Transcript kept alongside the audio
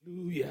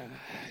Hallelujah.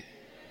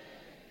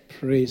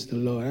 Praise the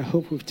Lord. I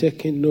hope we've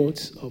taken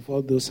notes of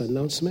all those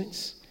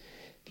announcements.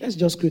 Let's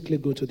just quickly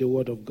go to the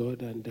Word of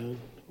God and then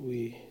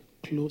we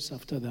close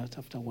after that,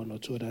 after one or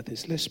two other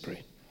things. Let's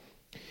pray.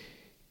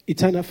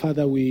 Eternal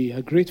Father, we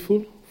are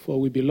grateful for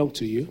we belong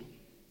to you.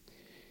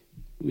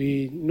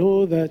 We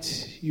know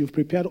that you've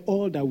prepared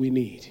all that we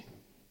need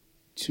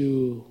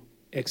to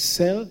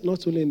excel,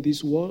 not only in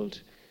this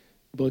world,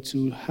 but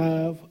to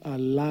have a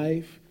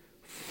life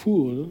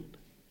full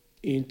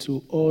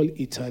into all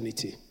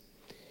eternity.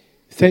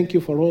 Thank you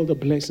for all the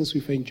blessings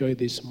we've enjoyed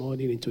this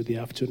morning into the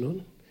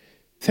afternoon.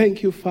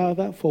 Thank you,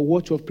 Father, for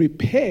what you have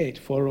prepared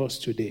for us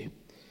today.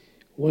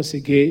 Once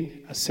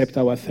again, accept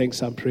our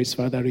thanks and praise,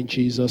 Father, in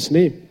Jesus'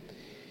 name.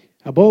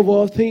 Above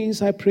all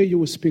things, I pray you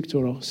will speak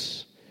to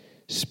us.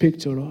 Speak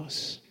to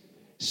us.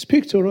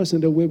 Speak to us in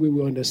the way we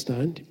will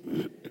understand.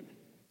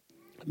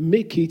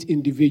 Make it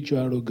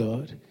individual, O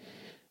God.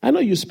 I know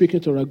you're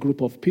speaking to a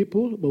group of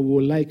people, but we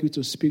would like you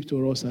to speak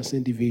to us as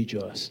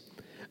individuals.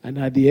 And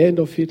at the end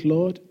of it,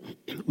 Lord,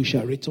 we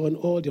shall return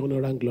all the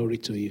honor and glory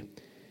to you.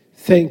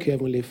 Thank you,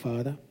 Heavenly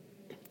Father.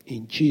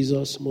 In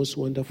Jesus' most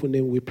wonderful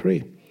name we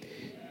pray.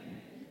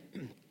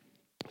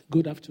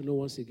 Good afternoon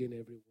once again,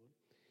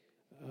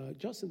 everyone.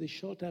 Just in the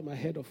short time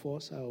ahead of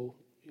us,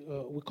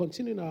 we're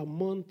continuing our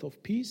month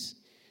of peace.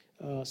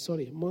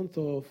 Month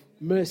of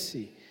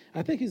mercy.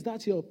 I think it's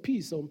that your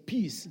peace on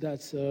peace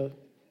that's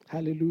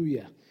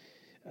hallelujah.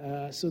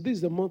 So this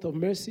is the month of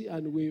mercy,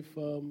 and we've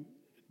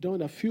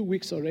done a few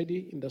weeks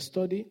already in the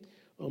study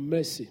on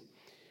mercy.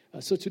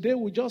 So today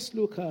we just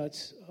look at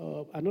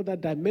another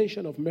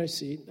dimension of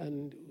mercy,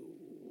 and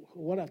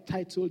what I've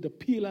titled the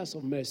pillars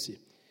of mercy.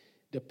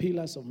 The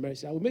pillars of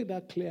mercy. I will make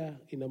that clear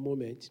in a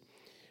moment.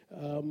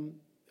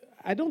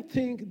 I don't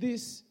think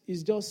this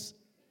is just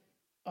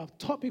a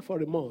topic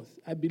for a month.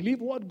 I believe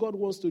what God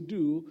wants to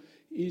do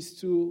is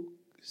to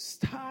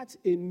start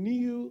a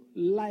new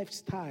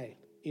lifestyle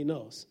in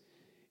us.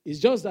 It's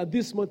just that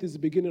this month is the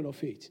beginning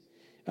of it.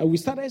 We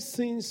started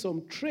seeing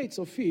some traits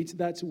of it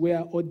that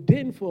were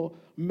ordained for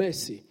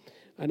mercy.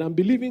 And I'm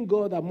believing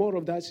God that more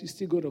of that is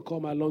still going to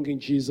come along in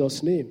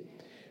Jesus' name.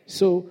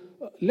 So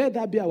let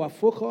that be our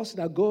focus,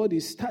 that God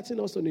is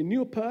starting us on a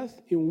new path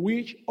in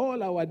which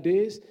all our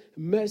days,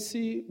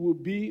 mercy will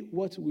be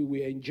what we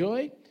will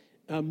enjoy,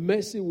 and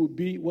mercy will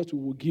be what we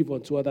will give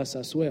unto others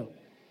as well.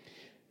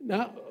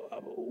 Now,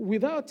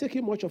 without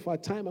taking much of our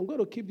time, I'm going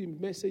to keep the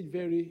message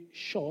very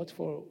short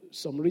for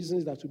some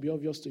reasons that will be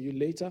obvious to you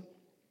later,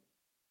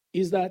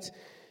 is that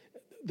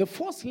the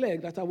first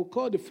leg that I will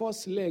call the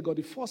first leg or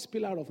the first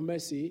pillar of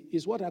mercy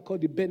is what I call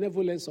the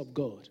benevolence of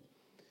God.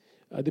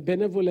 The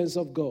benevolence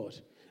of God.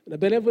 The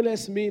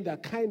benevolence means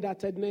that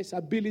kind-heartedness,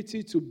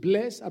 ability to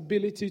bless,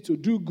 ability to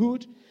do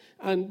good,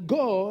 and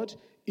God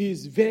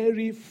is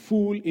very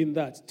full in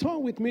that.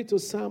 Turn with me to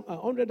Psalm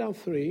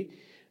 103,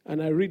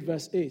 and I read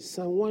verse 8.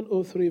 Psalm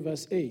 103,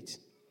 verse 8.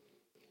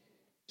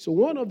 So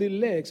one of the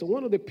legs, or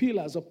one of the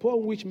pillars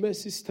upon which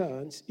mercy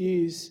stands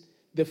is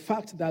the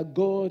fact that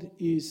God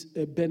is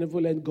a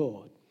benevolent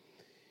God.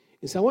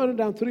 In Psalm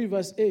 103,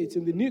 verse 8,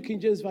 in the New King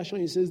James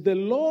Version, it says, "The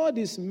Lord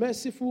is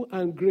merciful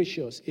and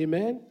gracious."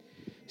 Amen.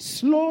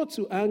 "Slow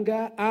to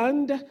anger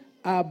and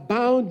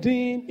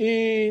abounding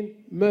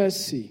in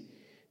mercy."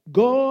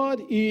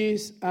 God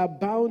is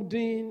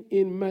abounding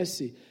in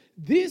mercy.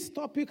 This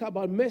topic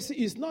about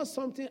mercy is not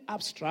something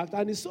abstract,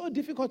 and it's so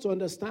difficult to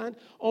understand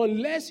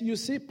unless you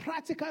see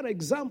practical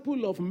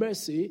example of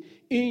mercy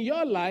in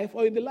your life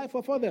or in the life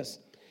of others.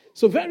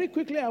 So very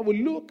quickly, I will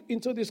look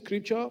into the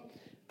scripture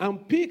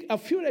and pick a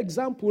few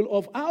examples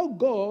of how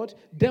God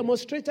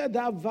demonstrated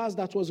that verse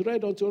that was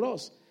read unto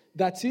us.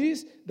 That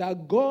is,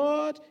 that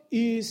God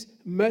is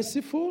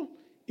merciful,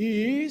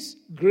 He is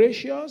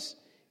gracious,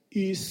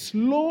 He is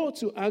slow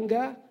to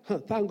anger.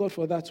 Thank God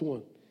for that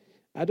one.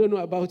 I don't know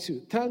about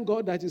you. Thank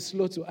God that He's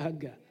slow to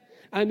anger.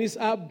 And is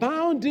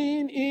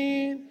abounding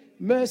in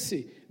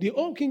mercy. The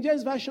Old King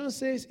James Version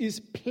says is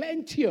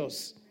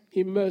plenteous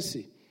in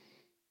mercy.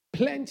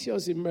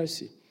 Plenteous in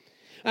mercy.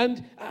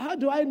 And how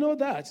do I know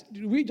that?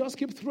 We just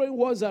keep throwing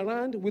words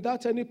around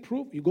without any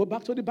proof. You go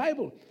back to the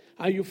Bible,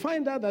 and you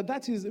find out that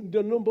that is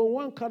the number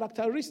one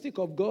characteristic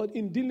of God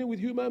in dealing with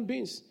human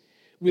beings.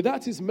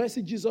 Without His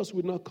mercy, Jesus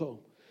would not come.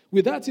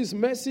 Without His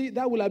mercy,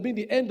 that would have been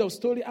the end of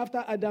story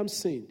after Adam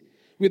sinned.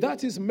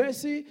 Without His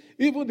mercy,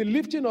 even the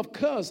lifting of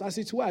curse, as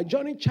it were,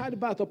 during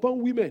childbirth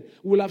upon women,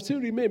 will have still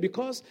remained,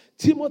 because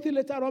Timothy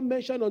later on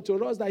mentioned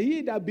unto us that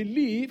he that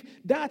believe,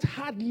 that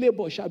hard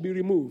labor shall be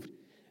removed.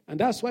 And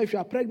that's why if you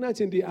are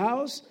pregnant in the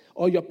house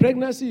or your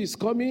pregnancy is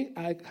coming,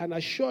 I can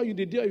assure you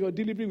the day of your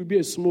delivery will be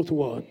a smooth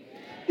one.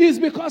 It's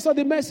because of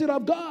the mercy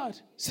of God,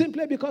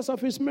 simply because of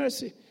His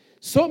mercy.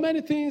 So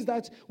many things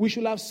that we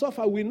should have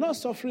suffered, we're not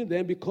suffering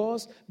them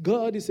because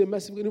God is a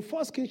merciful. In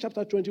 1 Kings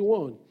chapter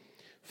 21,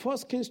 1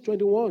 Kings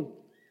 21,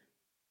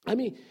 I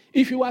mean,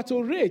 if you were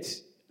to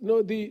rate,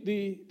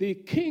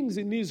 the kings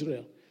in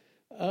Israel,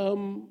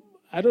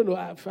 I don't know,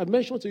 I've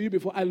mentioned to you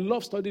before, I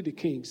love studying the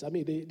kings. I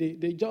mean,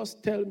 they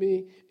just tell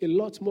me a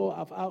lot more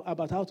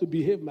about how to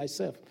behave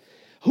myself.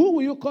 Who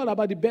will you call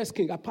about the best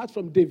king apart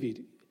from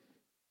David?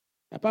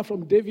 Apart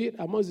from David,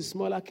 amongst the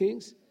smaller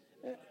kings?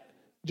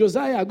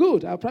 Josiah,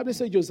 good. I'll probably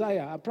say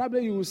Josiah.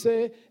 Probably you will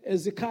say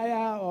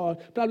Ezekiah, or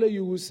probably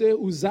you will say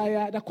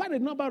Uzziah. There are quite a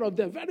number of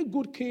them, very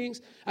good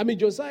kings. I mean,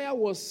 Josiah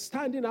was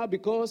standing out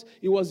because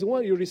he was the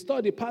one who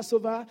restored the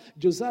Passover.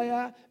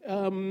 Josiah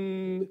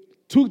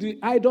took the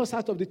idols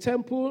out of the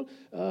temple.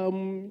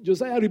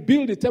 Josiah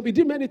rebuilt the temple. He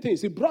did many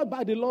things. He brought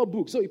back the law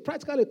book. So he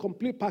practically a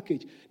complete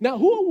package. Now,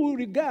 who will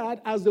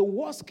regard as the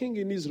worst king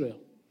in Israel?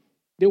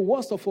 The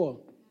worst of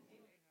all?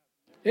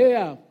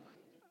 Ahab.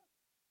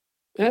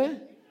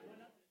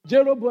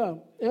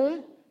 Jeroboam.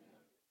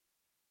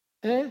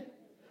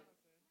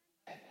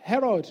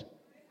 Herod.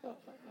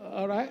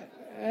 All right.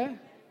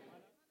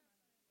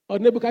 Or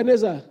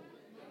Nebuchadnezzar.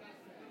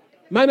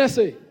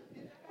 Manasseh.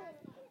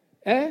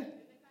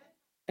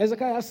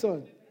 Ezekiah's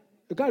son.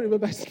 You can't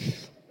remember his name.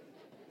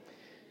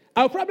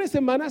 I'll probably say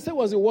Manasseh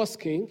was the worst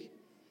king.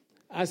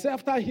 I say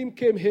after him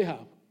came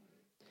Ahab.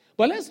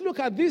 But let's look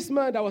at this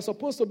man that was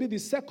supposed to be the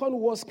second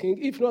worst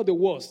king, if not the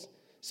worst.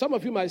 Some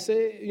of you might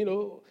say,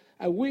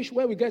 I wish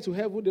when we get to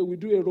heaven, they will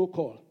do a roll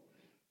call,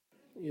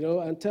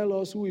 and tell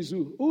us who is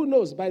who. Who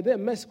knows? By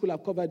then, Mercy could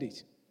have covered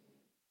it.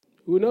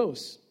 Who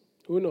knows?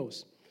 Who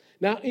knows?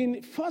 Now,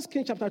 in 1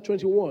 Kings chapter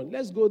 21,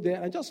 let's go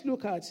there and just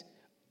look at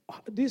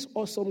this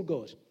awesome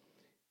God.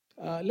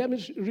 Let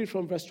me read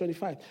from verse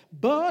 25.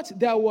 But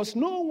there was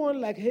no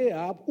one like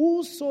Ahab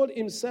who sold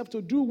himself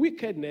to do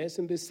wickedness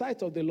in the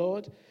sight of the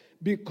Lord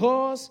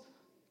because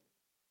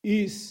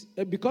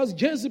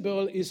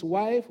Jezebel, his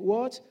wife,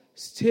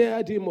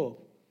 stirred him up.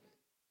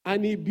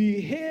 And he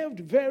behaved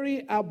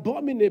very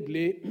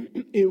abominably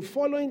in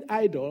following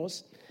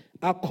idols,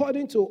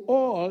 according to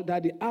all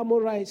that the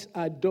Amorites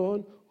had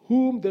done,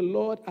 whom the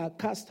Lord had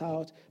cast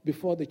out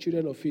before the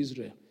children of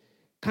Israel.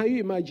 Can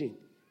you imagine?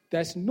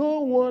 There's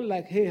no one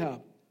like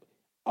Ahab.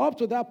 Up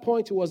to that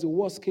point, he was the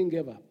worst king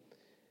ever.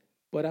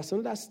 But there's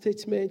another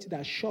statement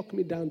that shocked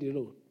me down the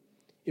road.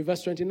 In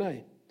verse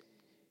 29,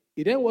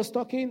 the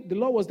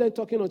Lord was then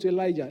talking unto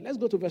Elijah. Let's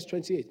go to verse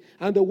 28.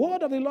 And the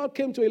word of the Lord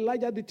came to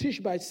Elijah the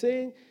Tishbite,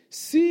 saying,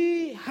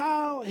 see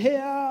how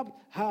Ahab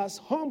has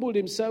humbled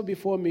himself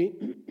before me.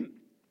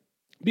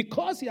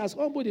 Because he has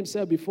humbled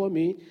himself before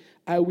me,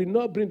 I will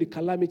not bring the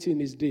calamity in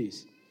his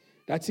days.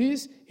 That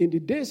is, in the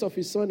days of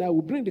his son, I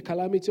will bring the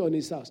calamity on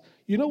his house.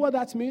 You know what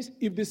that means?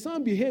 If the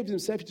son behaves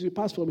himself, it will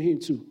pass from him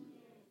too.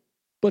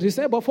 But he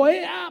said, but for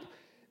Ahab,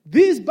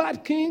 this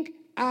bad king,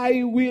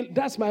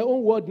 that's my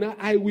own word now,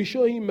 I will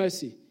show him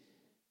mercy.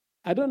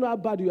 I don't know how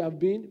bad you have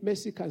been.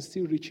 Mercy can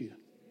still reach you.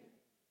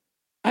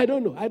 I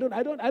don't know. I don't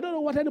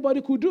know what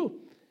anybody could do.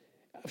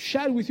 I've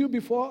shared with you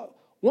before.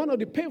 One of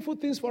the painful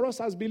things for us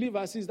as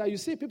believers is that you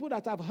see people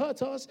that have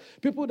hurt us,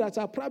 people that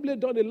have probably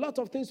done a lot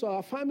of things to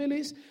our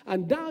families,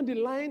 and down the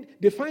line,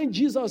 they find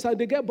Jesus and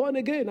they get born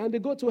again and they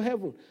go to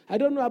heaven. I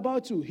don't know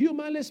about you.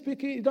 Humanly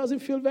speaking, it doesn't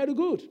feel very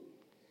good.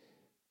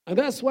 And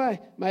that's why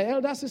my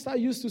elder sister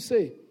used to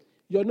say,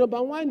 your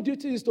number one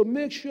duty is to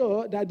make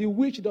sure that the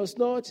witch does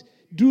not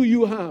do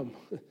you harm.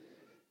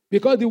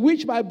 Because the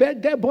witch might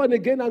get born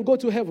again and go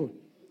to heaven.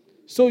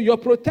 So you're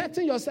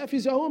protecting yourself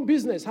is your own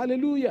business.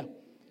 Hallelujah.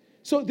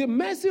 So the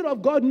mercy of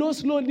God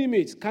knows no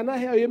limits. Can I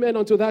hear amen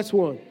onto that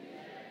one?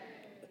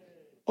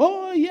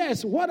 Oh,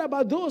 yes. What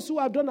about those who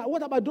have done that?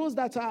 What about those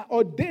that are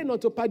ordained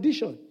unto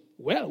perdition?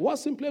 Well, what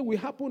simply will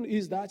happen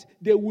is that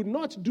they will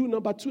not do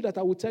number two that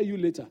I will tell you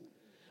later.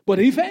 But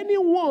if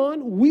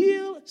anyone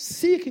will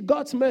seek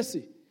God's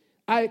mercy,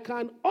 I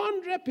can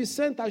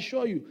 100%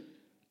 assure you,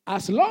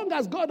 as long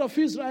as God of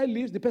Israel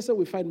lives, the person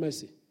will find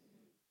mercy.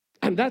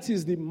 And that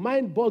is the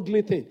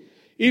mind-boggling thing.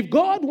 If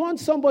God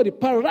wants somebody,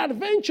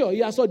 peradventure, he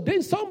has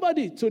ordained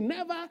somebody to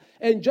never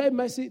enjoy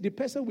mercy, the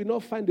person will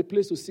not find the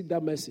place to seek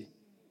that mercy.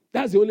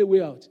 That's the only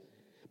way out.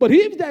 But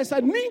if there's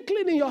an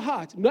inkling in your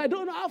heart, I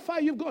don't know how far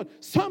you've gone,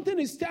 something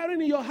is stirring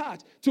in your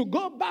heart to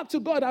go back to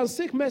God and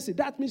seek mercy,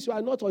 that means you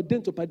are not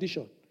ordained to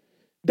perdition.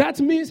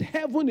 That means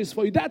heaven is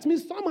for you. That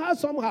means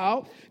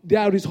somehow,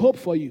 there is hope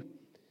for you.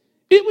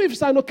 Even if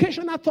it's an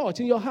occasional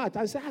thought in your heart,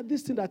 and say,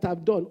 this thing that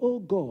I've done, oh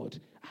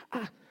God,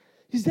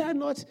 is there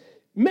not...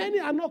 Many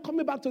are not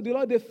coming back to the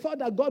Lord. They thought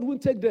that God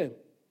wouldn't take them.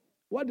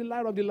 What the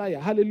liar of the liar.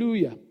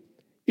 Hallelujah.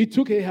 He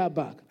took Ahab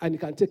back, and he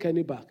can take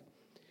any back.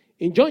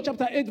 In John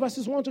chapter 8,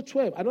 verses 1 to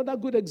 12, another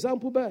good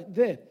example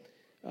there.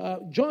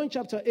 John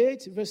chapter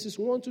 8, verses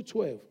 1 to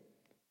 12.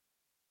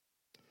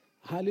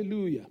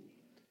 Hallelujah.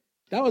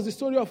 That was the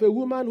story of a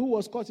woman who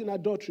was caught in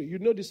adultery. You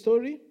know the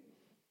story?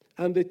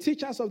 And the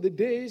teachers of the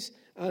days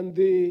and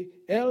the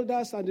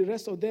elders and the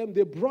rest of them,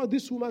 they brought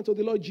this woman to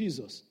the Lord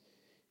Jesus.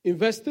 In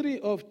verse 3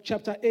 of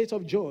chapter 8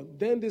 of John,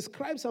 then the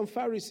scribes and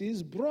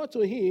Pharisees brought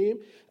to him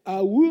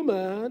a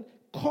woman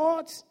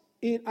caught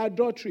in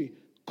adultery.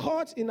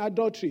 Caught in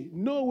adultery.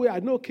 Nowhere,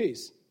 no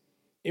case.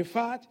 In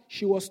fact,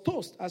 she was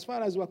toast as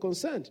far as we are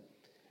concerned.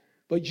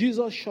 But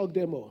Jesus shocked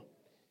them all.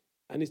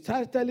 And he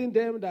started telling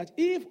them that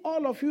if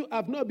all of you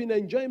have not been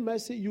enjoying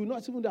mercy, you will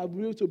not even have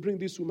been able to bring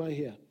this woman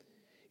here.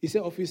 He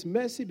said, of his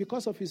mercy,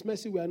 because of his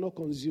mercy, we are not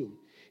consumed.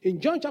 In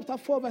John chapter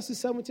 4, verses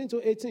 17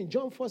 to 18,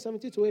 John 4,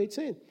 17 to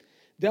 18,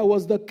 there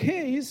was the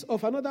case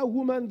of another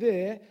woman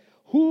there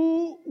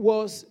who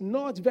was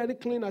not very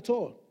clean at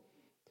all.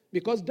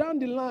 Because down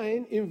the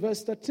line in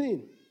verse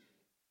 13,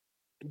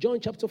 John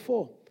chapter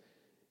 4,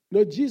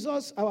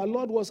 Jesus, our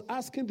Lord, was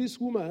asking this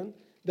woman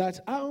that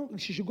how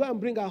she should go and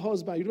bring her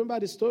husband. You remember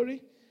the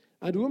story?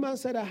 And the woman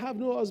said, I have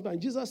no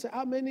husband. Jesus said,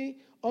 how many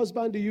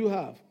husbands do you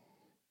have?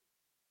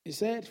 He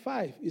said,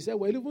 5. He said,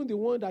 well, even the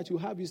one that you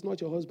have is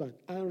not your husband.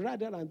 And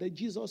rather than that,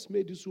 Jesus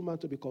made this woman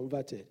to be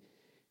converted.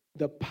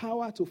 The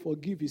power to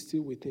forgive is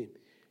still with him.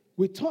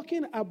 We're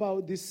talking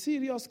about the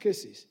serious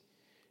cases.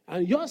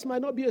 And yours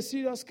might not be a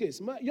serious case.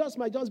 Yours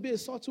might just be a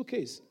subtle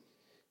case.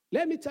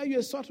 Let me tell you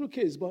a subtle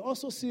case, but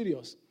also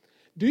serious.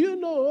 Do you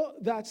know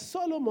that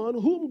Solomon,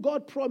 whom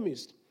God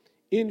promised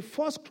in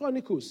 1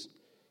 Chronicles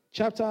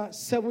chapter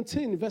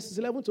 17, verses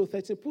 11 to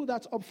 13, pull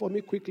that up for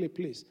me quickly,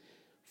 please.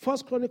 1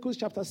 Chronicles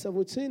chapter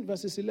 17,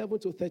 verses 11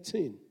 to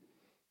 13.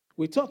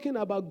 We're talking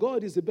about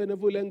God is a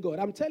benevolent God.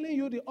 I'm telling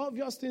you the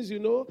obvious things you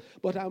know,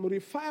 but I'm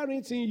refiring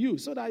it in you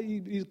so that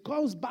it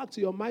comes back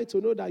to your mind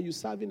to know that you're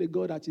serving a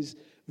God that is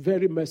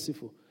very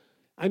merciful.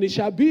 And it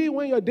shall be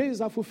when your days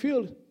are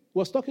fulfilled,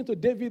 was talking to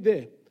David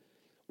there,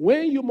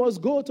 when you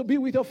must go to be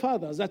with your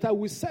fathers, that I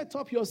will set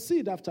up your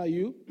seed after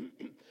you,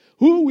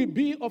 who will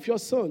be of your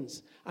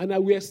sons, and I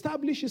will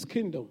establish his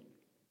kingdom.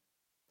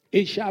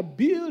 He shall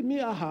build me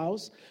a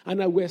house,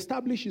 and I will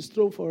establish his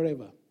throne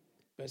forever.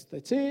 Verse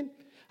 13,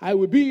 I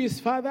will be his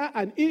father,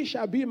 and he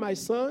shall be my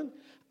son,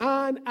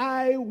 and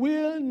I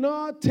will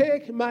not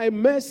take my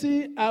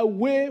mercy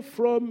away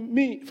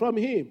from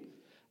him,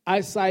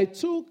 as I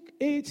took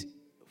it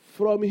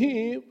from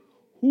him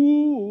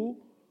who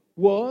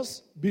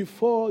was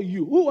before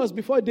you. Who was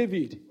before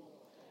David?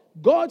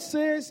 God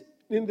says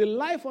in the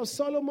life of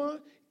Solomon,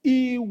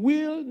 he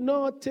will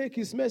not take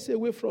his mercy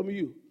away from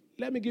you.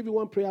 Let me give you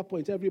one prayer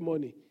point every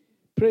morning.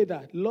 Pray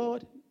that,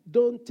 Lord,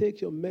 don't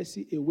take your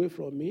mercy away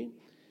from me.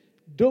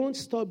 Don't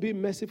stop being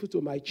merciful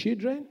to my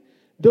children.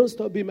 Don't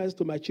stop being merciful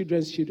to my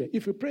children's children.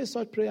 If you pray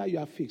such prayer, you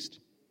are fixed.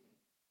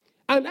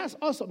 And that's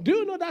awesome. Do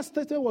you know that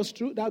statement was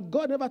true? That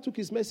God never took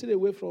his mercy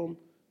away from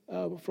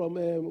what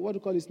do you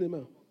call his name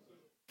now?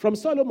 From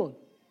Solomon.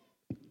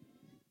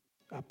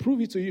 I'll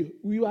prove it to you.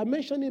 You are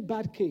mentioning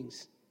bad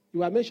kings.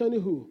 You are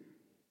mentioning who?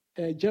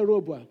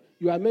 Jeroboam.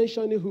 You are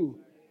mentioning who?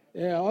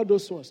 All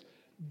those ones.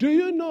 Do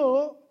you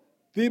know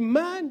the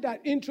man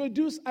that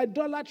introduced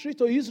idolatry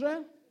to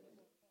Israel?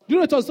 Do you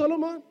know it was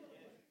Solomon?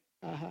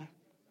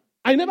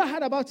 I never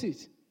heard about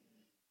it.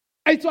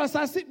 It was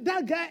as if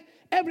that guy,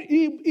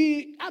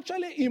 he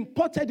actually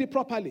imported it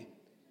properly.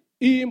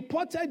 He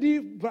imported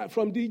it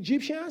from the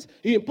Egyptians.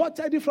 He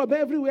imported it from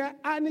everywhere.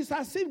 And it's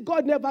as if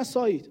God never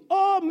saw it.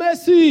 Oh,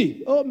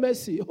 mercy. Oh,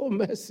 mercy. Oh,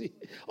 mercy.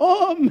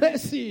 Oh,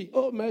 mercy.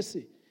 Oh,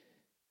 mercy.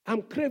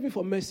 I'm craving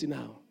for mercy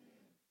now.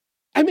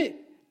 I mean,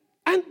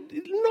 and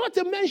not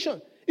to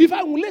mention, if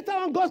I later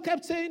on God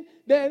kept saying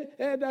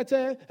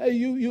that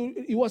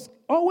he was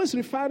always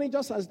referring,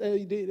 just as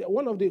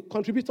one of the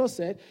contributors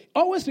said,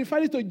 always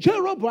referring to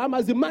Jeroboam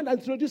as the man that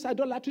introduced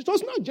idolatry. It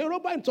was not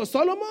Jeroboam, it was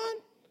Solomon.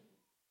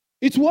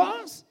 It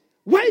was.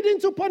 Why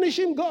didn't you punish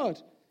him,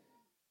 God?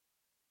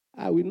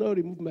 I will not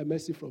remove my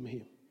mercy from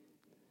him.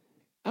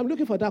 I'm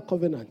looking for that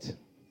covenant.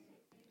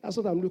 That's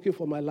what I'm looking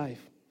for my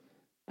life.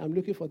 I'm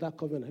looking for that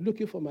covenant.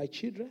 Looking for my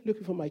children,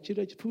 looking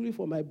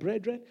for my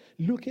brethren,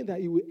 looking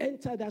that he will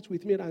enter that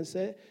with me and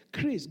say,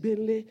 Chris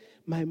Gbenle,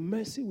 my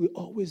mercy will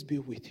always be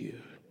with you.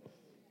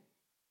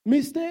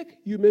 Mistake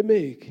you may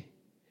make.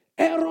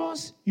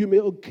 Errors you may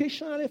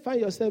occasionally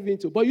find yourself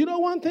into. But you know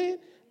one thing?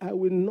 I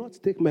will not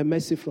take my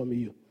mercy from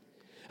you.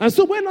 And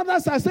so when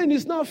others are saying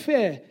it's not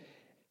fair,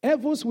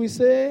 heavens will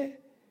say,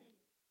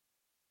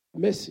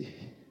 mercy.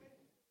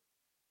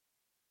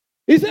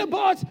 He said,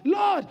 but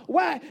Lord,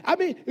 why? I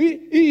mean,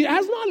 he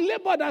has not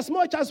labored as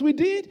much as we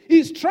did.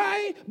 He's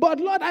trying, but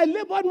Lord, I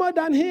labored more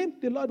than him.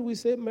 The Lord will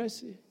say,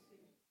 mercy.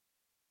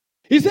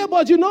 He said,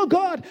 but you know,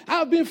 God,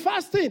 I've been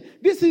fasting.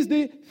 This is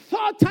the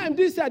third time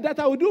this year that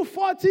I will do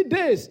 40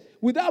 days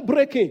without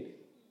breaking.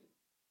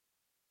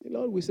 The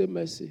Lord will say,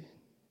 mercy.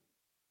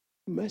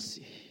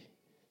 Mercy.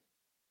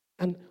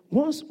 And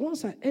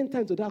once I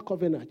enter into that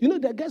covenant, you know,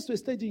 there gets to a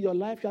stage in your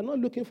life, you are not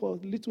looking for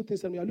little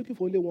things, and you are looking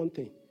for only one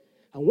thing.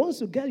 And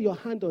once you get your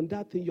hand on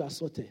that thing, you are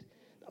sorted.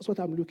 That's what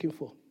I'm looking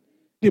for.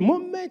 The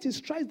moment he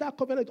strikes that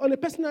covenant on a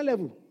personal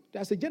level,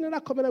 there's a general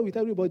covenant with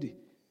everybody.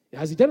 He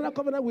has a general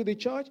covenant with the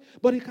church,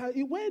 but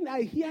when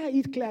I hear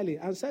it clearly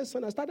and says,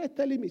 son, started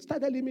telling me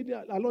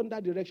along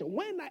that direction.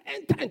 When I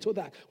enter into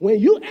that, when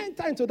you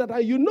enter into that,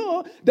 and you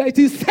know that it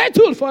is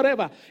settled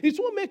forever, it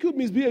won't make you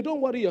misbehave.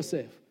 Don't worry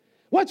yourself.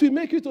 What will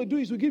make you to do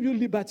is to give you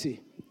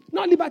liberty.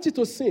 Not liberty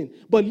to sin,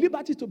 but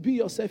liberty to be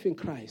yourself in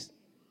Christ.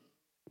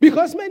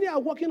 Because many are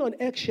walking on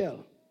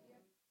eggshell.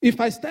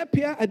 If I step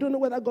here, I don't know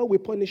whether God will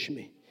punish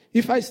me.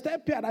 If I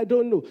step here, I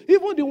don't know.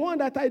 Even the one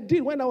that I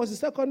did when I was in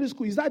secondary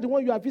school, is that the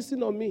one you are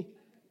visiting on me?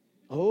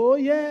 Oh,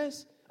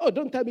 yes. Oh,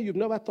 don't tell me you've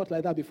never thought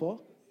like that before.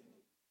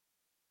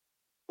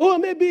 Oh,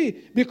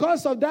 maybe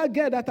because of that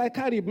girl that I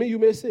carried, you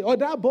may say, or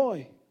that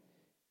boy.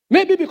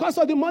 Maybe because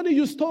of the money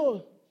you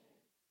stole.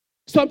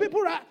 Some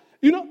people are,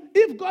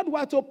 if God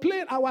were to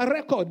play our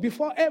record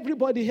before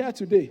everybody here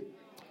today,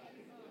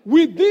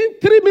 within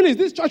 3 minutes,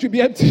 this church will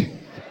be empty.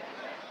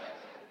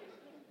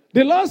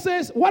 The Lord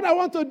says, what I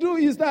want to do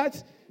is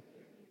that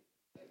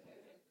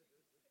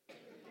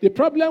the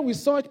problem with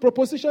such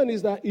proposition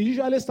is that it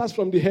usually starts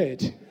from the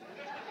head.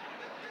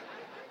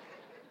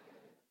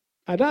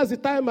 And that's the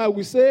time I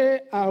will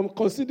say I'm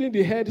considering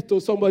the head to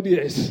somebody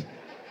else.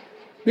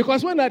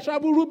 Because when I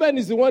travel, Reuben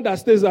is the one that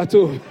stays at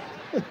home.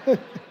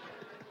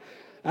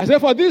 I say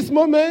for this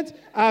moment,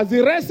 as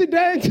the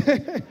resident,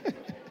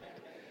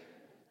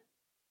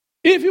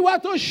 if you were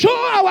to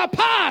show our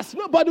past,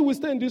 nobody will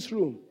stay in this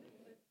room.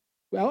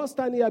 We are all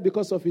standing here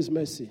because of his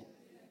mercy.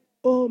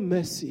 Oh,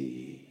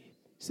 mercy.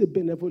 It's a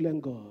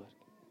benevolent God.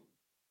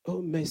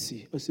 Oh,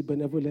 mercy. It's a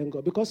benevolent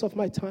God. Because of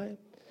my time,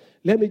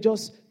 let me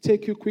just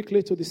take you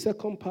quickly to the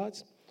second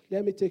part.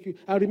 Let me take you.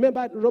 I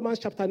remember Romans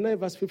chapter 9,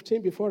 verse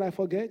 15, before I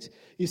forget.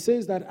 It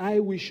says that I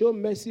will show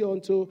mercy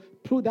unto,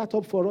 put that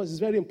up for us. It's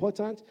very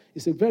important.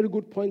 It's a very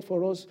good point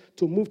for us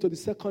to move to the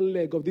second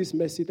leg of this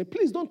mercy.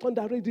 Please don't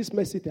underrate this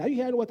mercy. Are you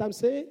hearing what I'm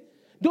saying?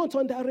 Don't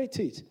underrate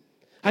it.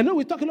 I know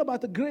we're talking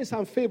about the grace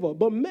and favor,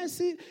 but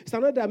mercy is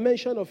another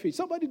dimension of it.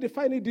 Somebody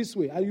defined it this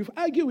way, and you've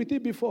argued with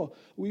it before.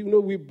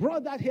 We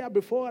brought that here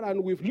before,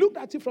 and we've looked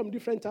at it from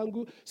different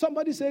angles.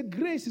 Somebody said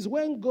grace is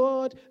when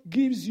God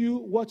gives you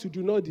what you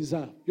do not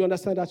deserve. You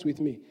understand that with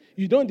me?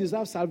 You don't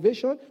deserve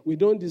salvation. We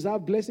don't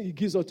deserve blessing. He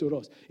gives it to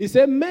us. He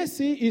said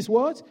mercy is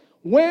what?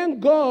 When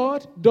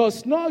God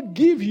does not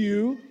give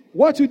you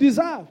what you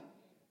deserve.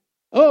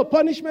 Oh,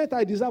 punishment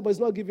I deserve, but it's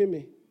not giving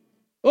me.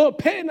 Oh,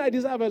 pain I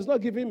deserve, it's not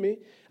giving me.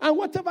 And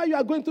whatever you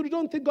are going through,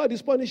 don't think God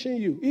is punishing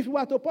you. If you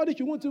were to punish,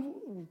 you want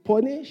to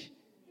punish.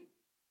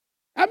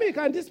 He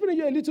can discipline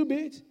you a little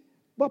bit,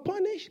 but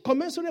punish,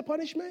 commensurate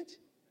punishment,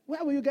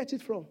 where will you get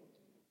it from?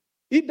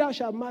 If thou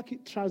shalt mark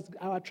it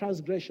our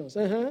transgressions.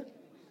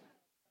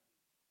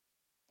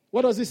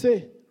 What does it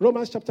say?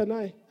 Romans chapter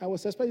 9. I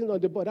was expecting on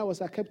the board.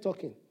 I kept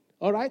talking.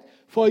 All right?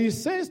 For he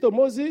says to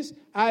Moses,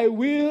 I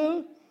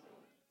will,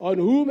 on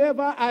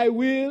whomever I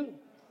will,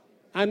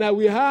 and I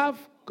will have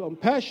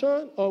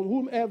compassion on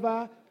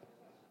whomever.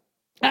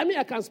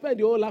 I can spend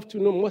the whole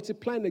afternoon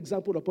multiplying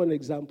example upon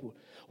example.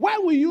 Why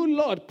will you,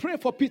 Lord, pray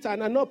for Peter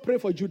and not pray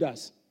for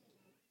Judas?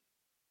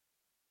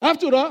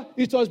 After all,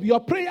 it was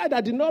your prayer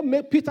that did not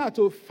make Peter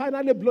to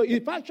finally blow.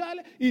 If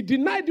actually he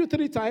denied you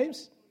 3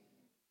 times,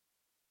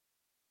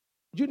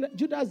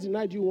 Judas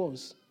denied you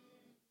once.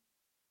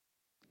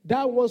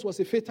 That once was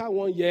a fatal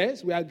one,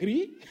 yes, we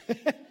agree.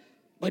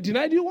 But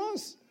denied you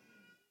once.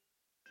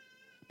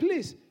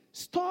 Please,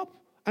 stop.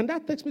 And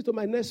that takes me to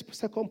my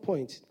second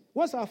point.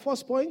 What's our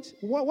first point?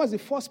 What's the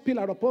first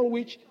pillar upon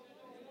which?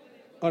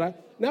 All right.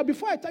 Now,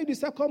 before I tell you the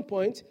second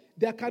point,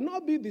 there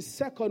cannot be the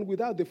second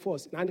without the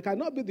first. And there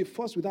cannot be the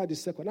first without the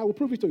second. I will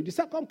prove it to you. The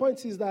second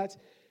point is that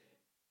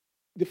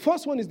the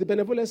first one is the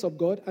benevolence of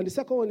God, and the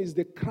second one is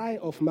the cry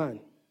of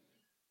man.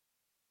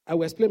 I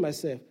will explain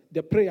myself.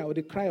 The prayer or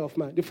the cry of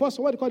man. The first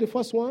one, what do you call the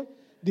first one?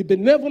 The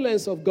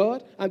benevolence of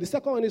God. And the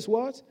second one is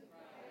what?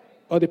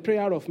 Or the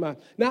prayer of man.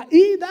 Now,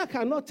 either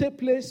cannot take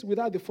place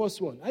without the first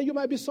one. And you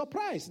might be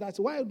surprised. That's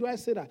why do I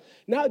say that?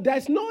 Now,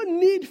 there's no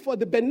need for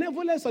the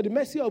benevolence or the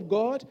mercy of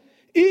God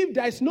if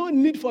there's no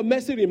need for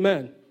mercy in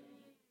man.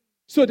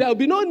 So there will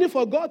be no need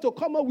for God to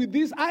come up with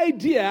this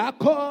idea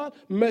called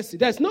mercy.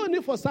 There's no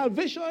need for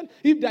salvation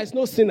if there's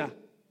no sinner.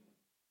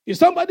 If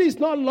somebody is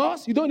not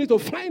lost, you don't need to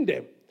find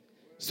them.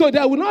 So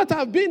there will not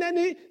have been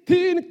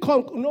anything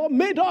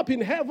made up in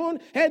heaven,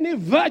 any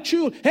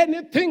virtue,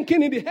 any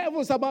thinking in the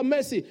heavens about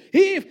mercy,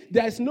 if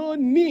there's no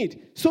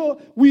need.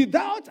 So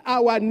without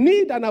our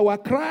need and our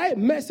cry,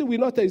 mercy will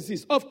not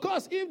exist. Of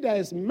course, if there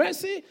is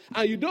mercy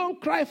and you don't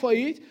cry for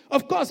it,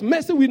 of course,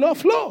 mercy will not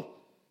flow.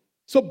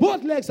 So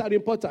both legs are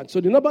important.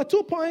 So the number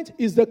 2 point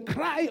is the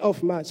cry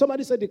of man.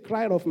 Somebody said the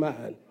cry of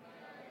man.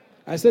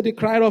 I said the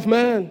cry of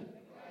man.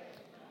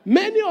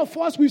 Many of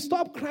us, we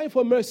stop crying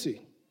for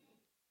mercy.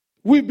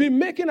 We've been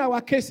making our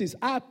cases.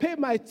 I pay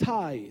my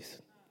tithe.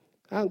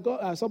 And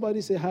God, somebody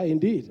say hi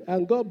indeed.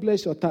 And God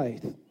bless your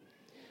tithe.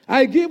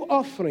 I give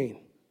offering.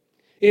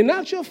 In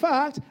actual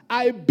fact,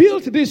 I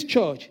built this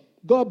church.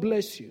 God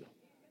bless you.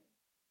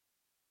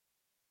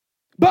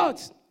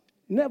 But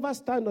never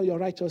stand on your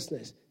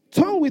righteousness.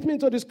 Turn with me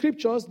into the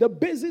scriptures, the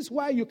basis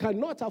why you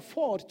cannot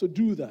afford to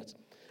do that.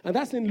 And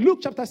that's in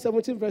Luke chapter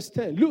 17, verse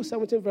 10. Luke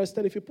 17, verse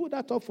 10. If you put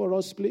that up for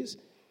us, please.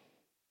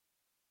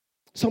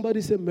 Somebody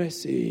say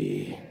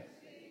mercy.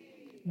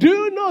 Do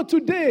you know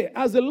today,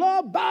 as the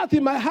Lord bathed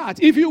in my heart,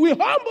 if you will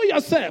humble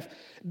yourself,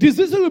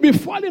 diseases will be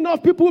falling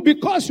off people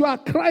because you are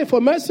crying for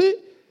mercy?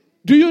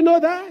 Do you know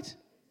that?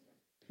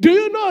 Do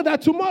you know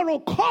that tomorrow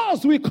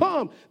calls will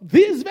come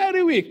this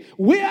very week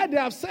where they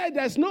have said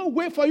there's no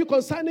way for you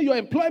concerning your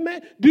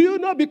employment? Do you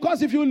know?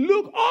 Because if you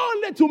look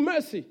only to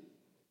mercy,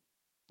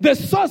 the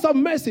source of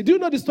mercy, do you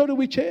know the story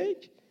will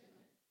change?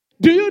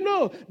 Do you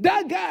know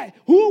that guy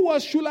who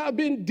should have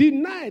been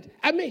denied?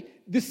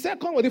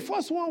 the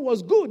first one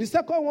was good. The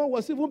second one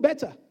was even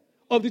better.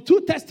 Of the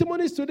two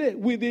testimonies today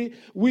with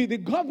the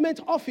government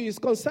office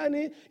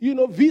concerning,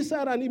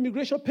 visa and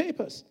immigration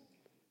papers.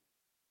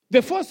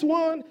 The first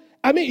one,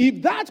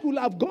 if that would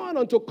have gone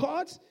onto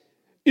court,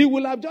 it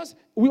will have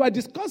we were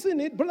discussing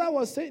it. Brother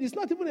was saying it's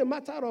not even a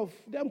matter of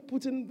them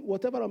putting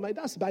whatever on my,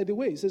 that's by the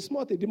way, it's a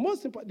small thing. The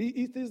most important,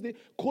 it is the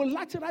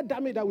collateral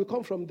damage that will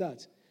come from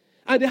that.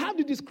 And they have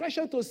the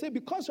discretion to say,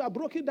 because you are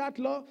breaking that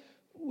law,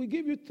 we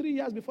give you 3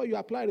 years before you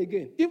apply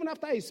again. Even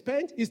after it's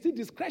spent, it's still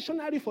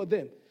discretionary for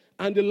them.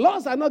 And the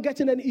laws are not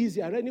getting any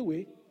easier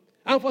anyway.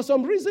 And for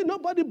some reason,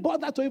 nobody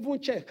bothered to even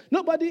check.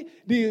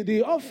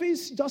 The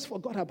office just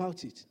forgot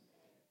about it.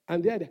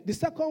 And the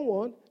second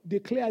one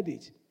declared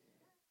it.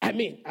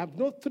 I've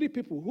known 3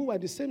 people who were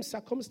the same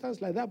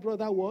circumstance like that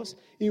brother was,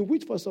 in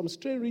which for some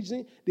strange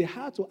reason, they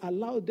had to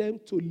allow them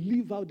to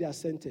live out their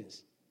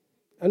sentence.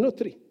 I know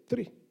 3.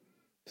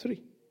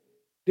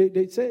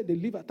 They say they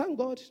leave out. Thank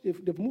God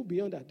they've moved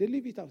beyond that. They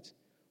leave it out.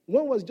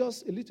 One was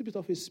just a little bit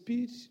of a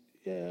speed,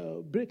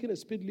 breaking a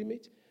speed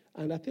limit,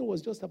 and I think it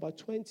was just about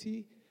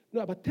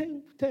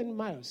 10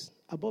 miles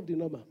above the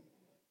normal.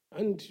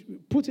 And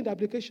put in the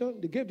application,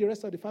 they gave the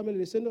rest of the family,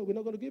 they said, no, we're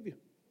not going to give you.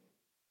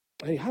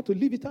 And he had to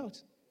leave it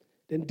out.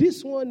 Then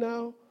this one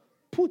now,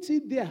 put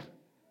it there.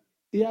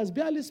 He has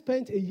barely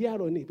spent a year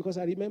on it, because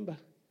I remember.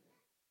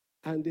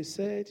 And they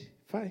said,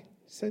 fine,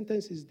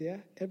 sentence is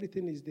there,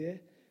 everything is there,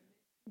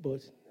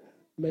 but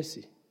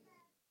mercy.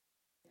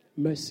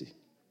 Mercy.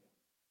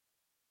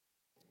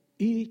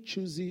 He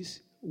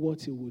chooses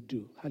what he will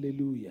do.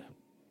 Hallelujah.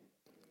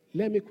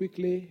 Let me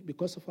quickly,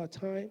 because of our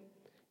time,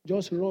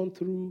 just run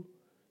through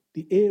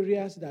the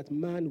areas that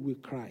man will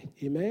cry.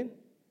 Amen?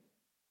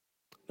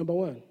 Number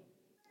 1,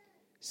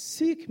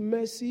 seek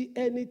mercy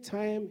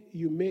anytime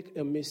you make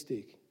a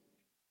mistake.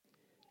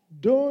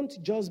 Don't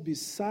just be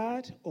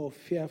sad or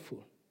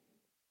fearful.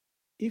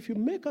 If you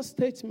make a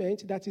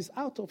statement that is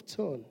out of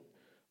turn,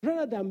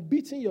 rather than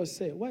beating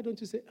yourself, why don't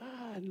you say,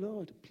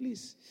 Lord,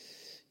 please,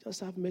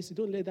 just have mercy.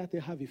 Don't let that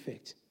thing have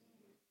effect.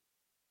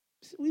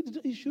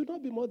 It should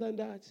not be more than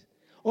that.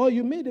 Or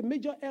you made a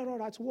major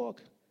error at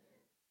work.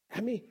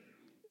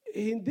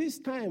 In this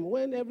time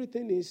when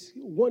everything is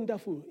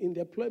wonderful in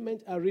the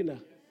employment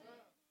arena,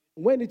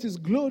 when it is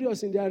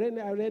glorious in the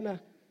arena,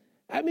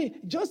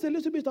 just a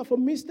little bit of a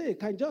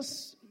mistake can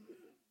just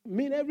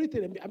mean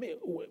everything.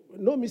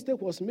 No mistake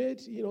was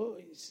made,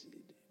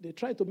 they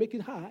try to make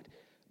it hard.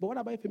 But what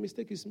about if a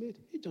mistake is made?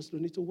 You just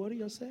don't need to worry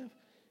yourself.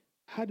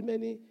 Had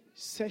many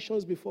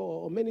sessions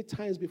before, or many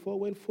times before,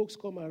 when folks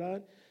come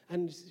around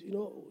and,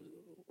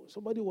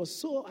 somebody was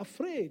so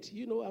afraid,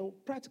 and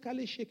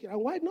practically shaking. And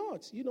why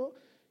not?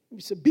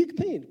 It's a big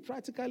thing,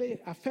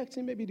 practically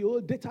affecting maybe the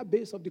whole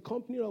database of the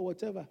company or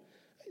whatever.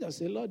 I just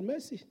say, Lord,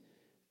 mercy.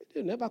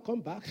 They never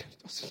come back.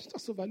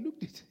 Just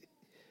overlooked it.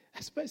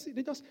 Especially,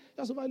 they just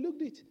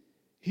overlooked it.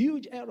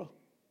 Huge error.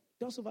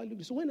 Just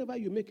overlooked it. So whenever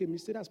you make a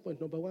mistake, that's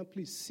point number 1,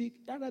 please seek,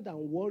 rather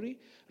than worry,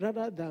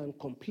 rather than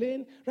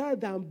complain, rather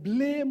than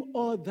blame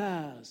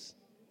others.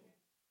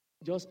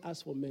 Just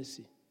ask for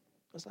mercy.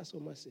 Just ask for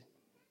mercy.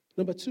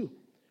 Number 2,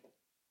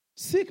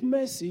 seek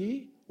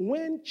mercy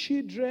when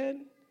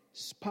children,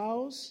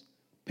 spouse,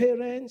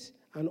 parents,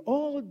 and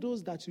all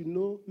those that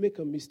make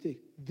a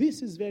mistake.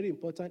 This is very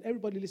important.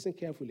 Everybody listen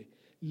carefully.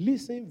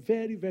 Listen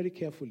very, very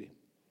carefully.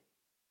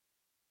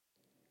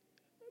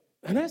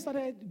 And I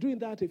started doing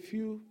that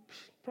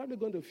probably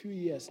going to a few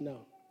years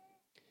now.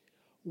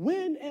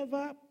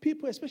 Whenever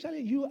people,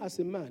 especially you as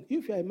a man,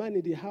 if you're a man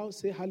in the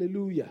house, say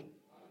hallelujah.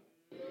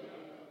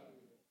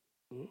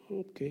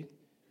 Okay.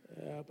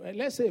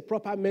 Let's say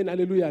proper men,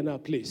 hallelujah now,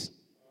 please.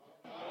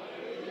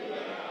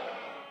 Hallelujah.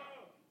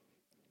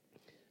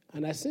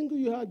 And I single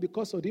you out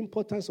because of the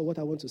importance of what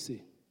I want to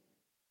say.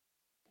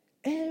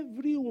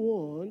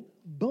 Everyone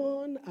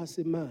born as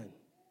a man,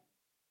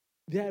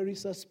 there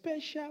is a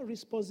special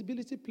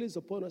responsibility placed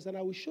upon us, and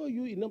I will show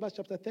you in Numbers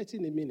chapter 30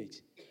 in a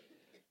minute,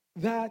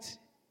 that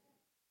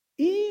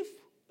if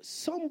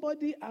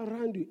somebody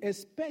around you,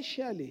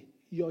 especially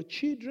your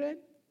children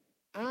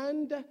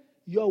and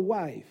your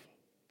wife,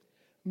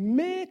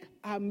 make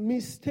a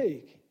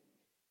mistake,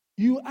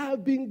 you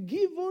have been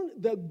given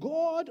the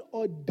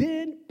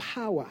God-ordained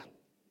power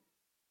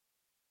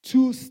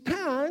to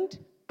stand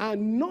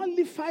and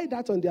nullify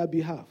that on their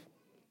behalf.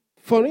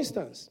 For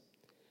instance,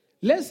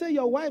 let's say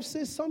your wife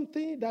says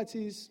something that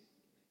is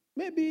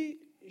maybe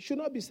should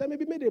not be said,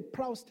 maybe made a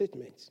proud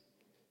statement.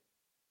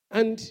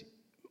 And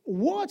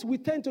what we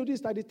tend to do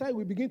is at the time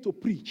we begin to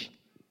preach.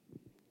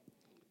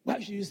 Why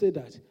should you say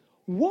that?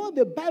 What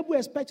the Bible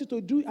expects you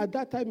to do at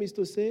that time is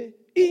to say,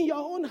 in your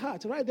own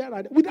heart, right there,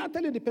 without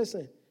telling the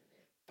person,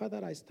 Father,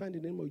 I stand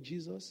in the name of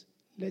Jesus.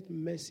 Let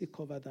mercy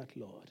cover that,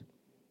 Lord.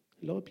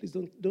 Lord, please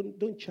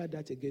don't charge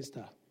that against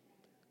her.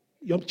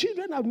 Your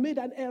children have made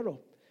an error.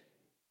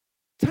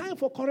 Time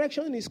for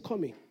correction is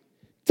coming.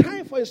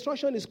 Time for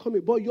instruction is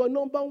coming. But your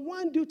number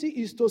 1 duty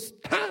is to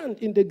stand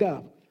in the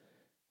gap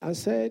and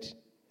said,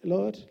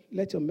 Lord,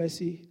 let your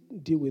mercy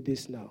deal with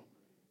this now.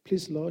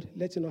 Please, Lord,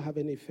 let it not have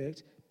any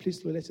effect.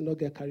 Please, Lord, let it not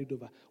get carried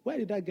over. Where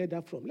did I get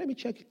that from? Let me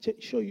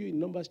show you in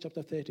Numbers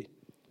chapter 30.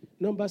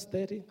 Numbers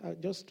 30, I'll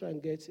just try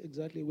and get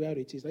exactly where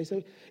it is.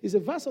 It's a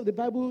verse of the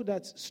Bible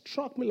that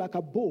struck me like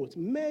a bolt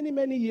many,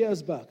 many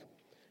years back.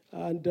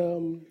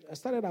 And I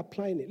started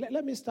applying it.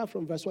 Let me start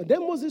from verse 1.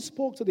 Then Moses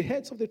spoke to the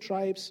heads of the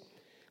tribes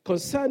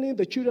concerning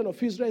the children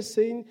of Israel,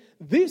 saying,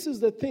 this is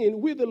the thing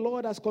which the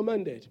Lord has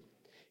commanded.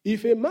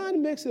 If a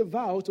man makes a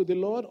vow to the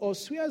Lord or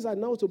swears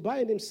an oath to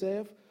bind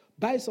himself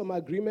by some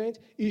agreement,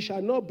 he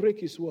shall not break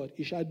his word.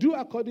 He shall do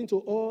according to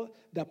all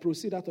that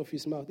proceed out of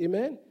his mouth.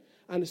 Amen?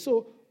 And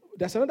so,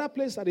 there's another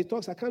place that it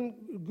talks, I can't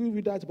give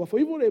you that, but for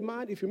even a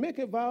man, if you make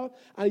a vow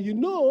and you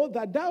know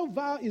that that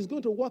vow is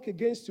going to work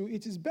against you,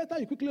 it is better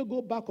you quickly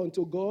go back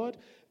unto God,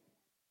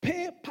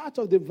 pay part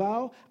of the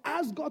vow,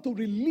 ask God to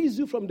release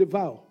you from the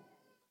vow.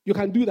 You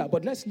can do that,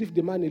 but let's leave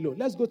the man alone.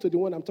 Let's go to the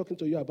one I'm talking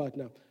to you about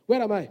now.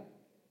 Where am I?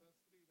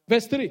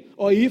 Verse 3.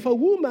 Or if a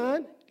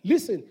woman,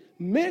 listen,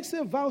 makes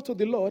a vow to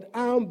the Lord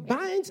and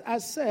binds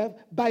herself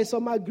by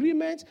some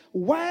agreement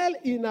while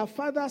in her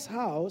father's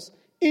house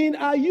in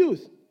her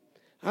youth,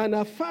 and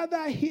her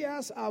father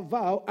hears her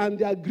vow and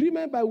the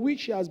agreement by which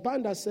she has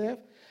bound herself,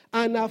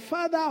 and her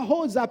father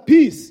holds her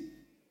peace,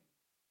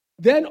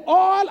 then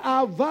all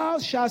her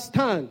vows shall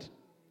stand,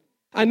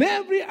 and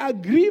every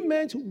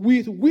agreement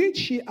with which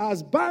she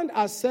has bound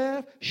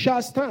herself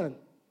shall stand.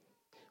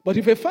 But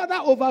if a father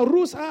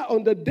overrules her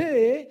on the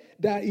day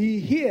that he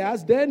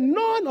hears, then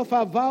none of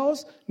her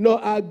vows nor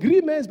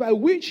agreements by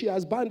which she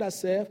has bound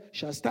herself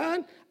shall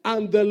stand,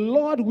 and the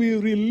Lord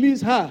will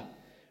release her,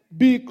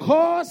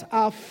 because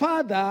her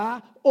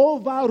father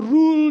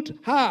overruled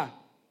her.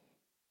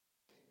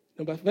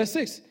 Verse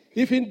 6.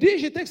 If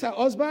indeed she takes her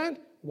husband,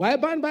 while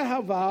bound by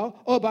her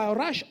vow, or by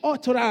rash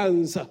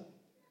utterance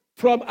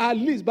from her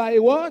lips, by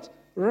what?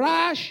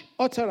 Rash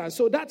utterance.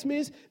 So that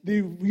means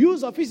the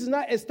use of it is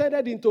now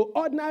extended into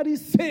ordinary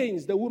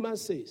sayings, the woman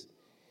says.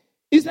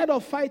 Instead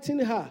of fighting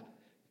her,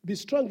 be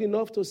strong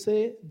enough to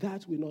say,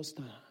 that will not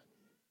stand.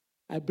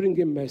 I bring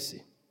him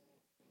mercy.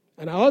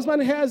 And her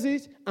husband hears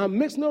it and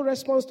makes no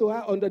response to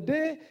her on the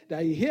day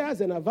that he hears,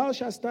 then her vow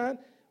shall stand.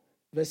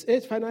 Verse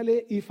 8,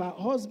 finally, if her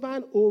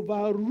husband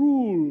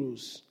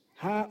overrules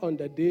her on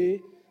the day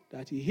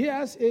that he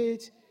hears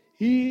it,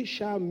 he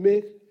shall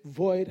make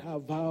void her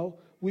vow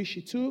which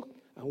she took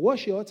and what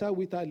she uttered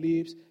with her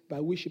lips, by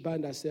which she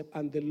bound herself,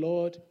 and the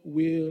Lord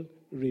will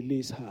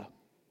release her.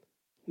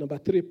 Number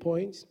 3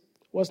 points.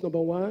 What's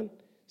number 1?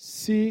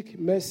 Seek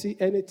mercy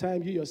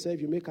anytime you yourself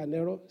you make an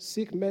error.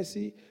 Seek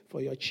mercy for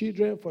your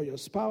children, for your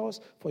spouse,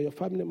 for your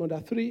family.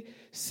 Number 3,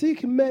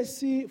 seek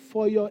mercy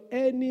for your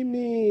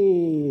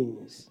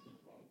enemies.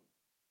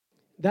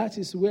 That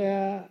is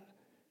where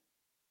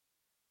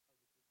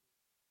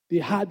the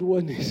hard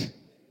one is.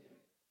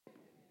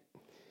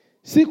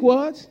 Seek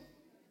what?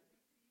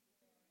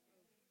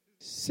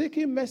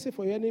 Seeking mercy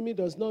for your enemy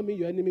does not mean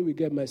your enemy will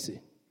get mercy.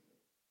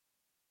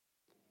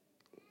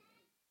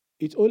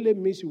 It only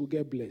means you will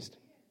get blessed.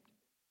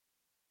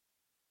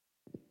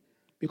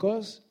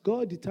 Because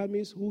God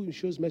determines who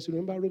shows mercy.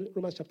 Remember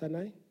Romans chapter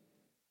 9?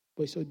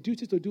 But it's your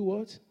duty to do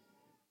what?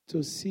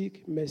 To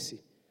seek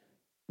mercy.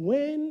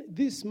 When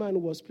this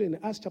man was praying,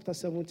 Acts chapter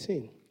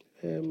 17,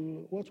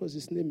 what was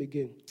his name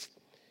again?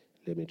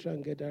 Let me try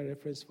and get that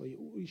reference for you.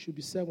 It should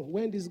be 7.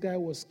 When this guy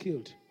was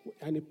killed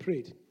and he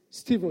prayed.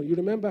 Stephen, you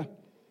remember?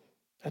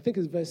 I think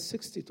it's verse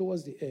 60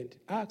 towards the end.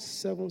 Acts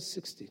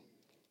 7:60.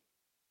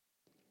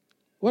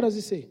 What does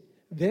it say?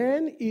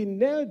 Then he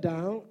knelt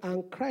down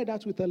and cried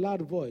out with a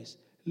loud voice,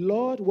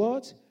 Lord,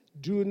 what?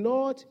 Do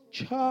not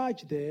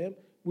charge them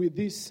with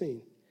this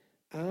sin.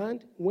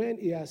 And when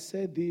he had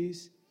said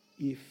this,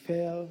 he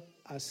fell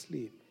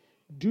asleep.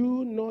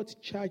 Do not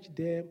charge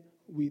them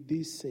with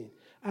this sin.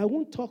 I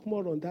won't talk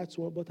more on that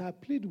one, but I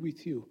plead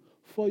with you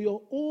for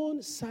your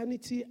own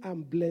sanity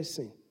and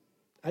blessing.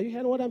 Are you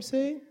hearing what I'm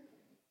saying?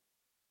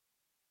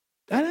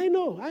 And I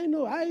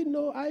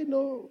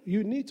know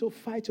you need to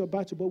fight your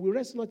battle, but we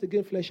wrestle not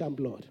against flesh and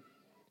blood.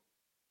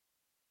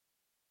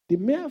 The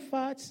mere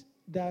fact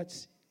that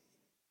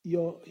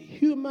your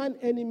human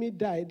enemy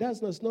died,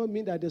 that does not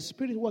mean that the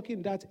spirit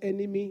working that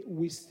enemy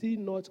will still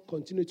not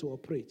continue to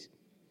operate.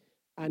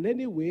 And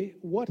anyway,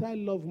 what I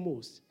love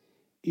most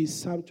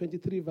is Psalm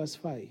 23 verse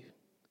 5.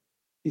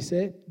 He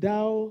said,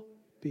 Thou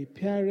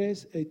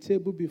preparest a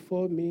table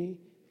before me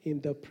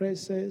in the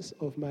presence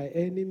of my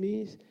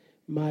enemies,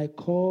 my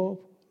cup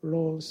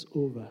runs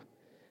over.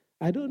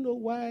 I don't know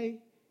why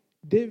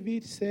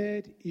David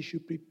said he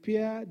should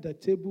prepare the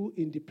table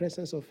in the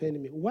presence of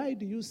enemy. Why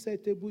do you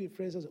set table in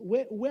presence?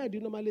 Where do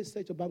you normally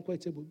set your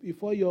banquet table?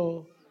 Before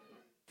your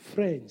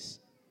friends.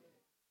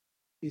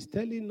 He's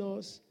telling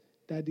us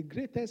that the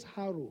greatest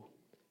arrow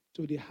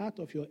to the heart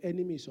of your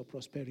enemy is your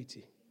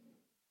prosperity.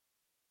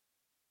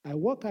 I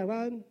walk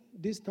around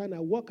this town, I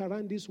walk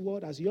around this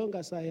world as young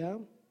as I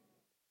am.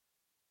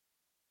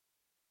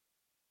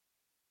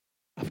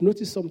 I've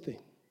noticed something.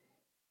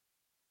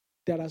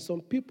 There are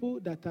some people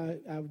that I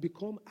have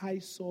become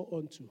eyesore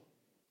unto.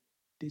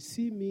 They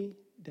see me,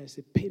 there's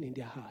a pain in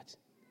their heart.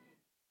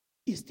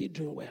 He's still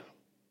doing well.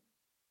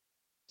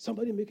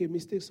 Somebody make a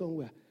mistake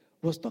somewhere.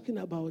 Was talking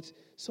about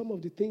some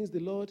of the things the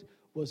Lord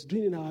was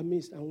doing in our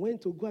midst and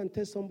went to go and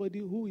tell somebody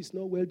who is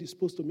not well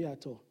disposed to me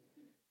at all.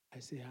 I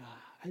say,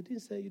 I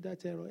didn't send you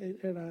that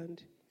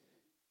errand.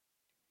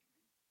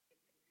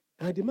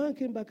 And the man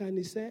came back and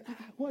he said,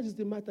 what is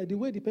the matter? The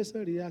way the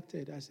person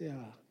reacted, I said,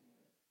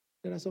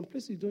 there are some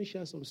places you don't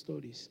share some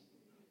stories.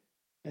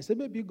 I said,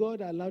 maybe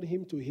God allowed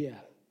him to hear.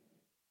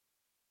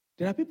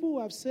 There are people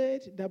who have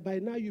said that by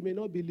now you may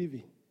not be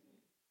living.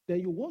 Then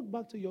you walk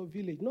back to your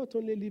village, not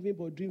only living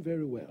but doing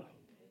very well.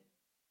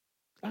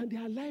 And they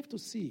are alive to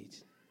see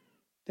it.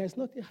 There's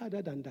nothing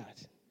harder than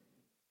that.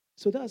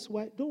 So that's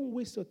why don't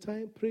waste your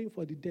time praying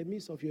for the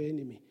demise of your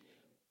enemy.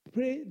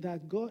 Pray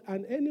that God,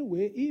 and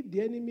anyway, if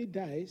the enemy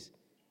dies,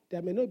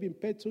 there may not be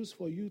impetus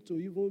for you to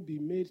even be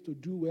made to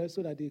do well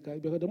so that they can,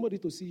 because they want you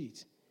to see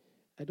it.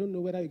 I don't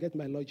know whether you get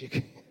my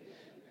logic.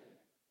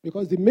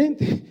 Because the main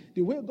thing,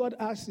 the way God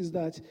asks is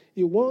that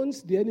he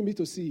wants the enemy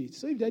to see it.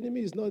 So if the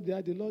enemy is not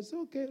there, the Lord says,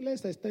 okay,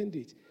 let's extend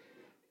it.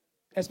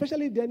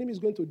 Especially if the enemy is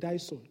going to die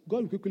soon.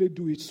 God will quickly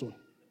do it soon.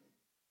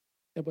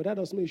 Yeah, but that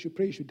doesn't mean you should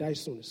pray you should die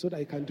soon so that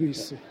you can do it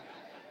soon.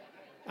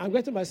 I'm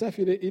getting myself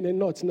in a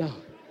knot now.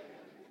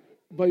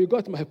 But you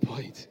got my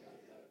point.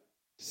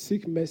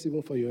 Seek mercy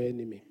even for your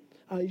enemy.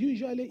 And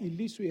usually it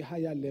leads to a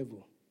higher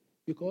level.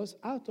 Because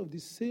out of the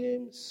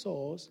same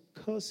source,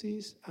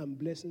 curses and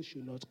blessings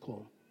should not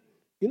come.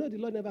 You know, the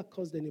Lord never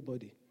cursed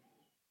anybody.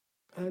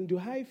 And do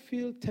I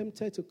feel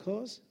tempted to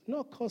curse?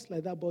 Not curse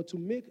like that, but to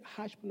make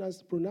harsh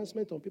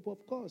pronouncement on people,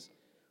 of course.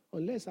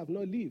 Unless I've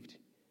not lived.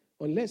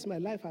 Unless my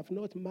life have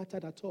not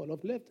mattered at all.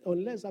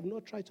 Unless I've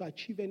not tried to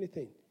achieve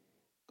anything.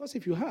 Because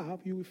if you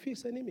have, you will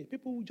face enemy.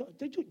 People,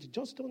 they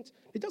just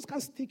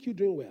can't stick you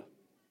doing well.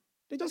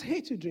 They just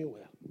hate you doing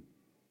well.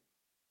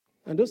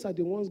 And those are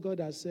the ones God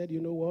has said,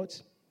 you know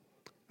what?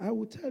 I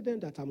will tell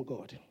them that I'm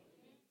God.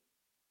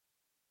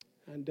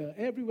 And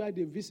everywhere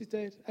they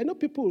visited, I know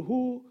people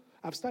who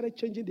have started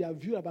changing their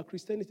view about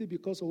Christianity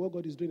because of what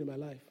God is doing in my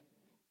life.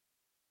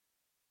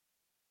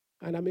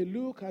 And I may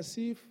look as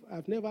if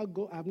I've never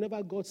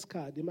got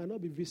scarred. They might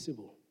not be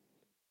visible,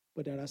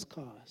 but there are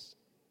scars.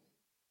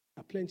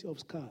 There are plenty of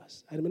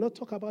scars. And I may not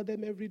talk about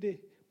them every day,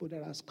 but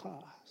there are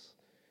scars.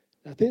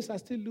 There are things I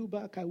still look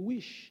back, I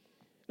wish,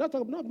 not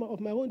of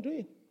my own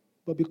doing,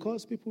 but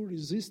because people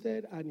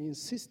resisted and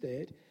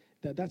insisted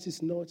that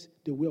is not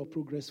the way of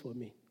progress for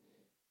me.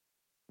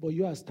 But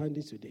you are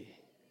standing today.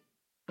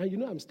 And you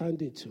know I'm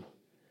standing too.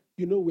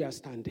 You know we are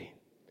standing.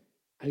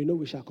 And you know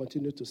we shall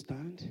continue to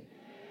stand.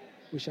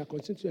 We shall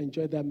continue to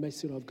enjoy that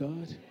mercy of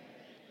God.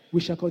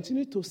 We shall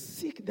continue to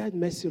seek that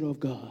mercy of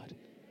God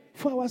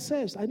for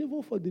ourselves and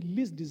even for the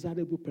least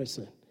desirable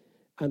person.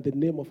 And the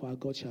name of our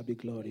God shall be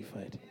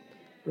glorified.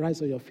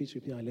 Rise on your feet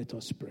with me and let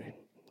us pray.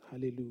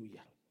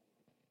 Hallelujah.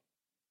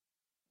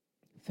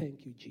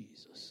 Thank you,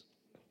 Jesus.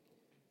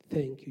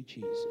 Thank you,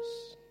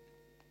 Jesus.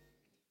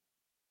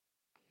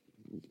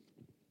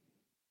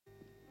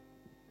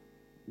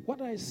 What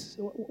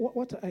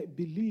I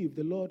believe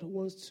the Lord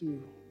wants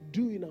to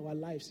do in our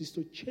lives is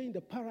to change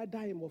the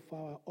paradigm of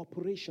our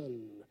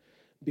operation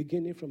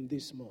beginning from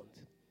this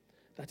month.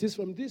 That is,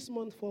 from this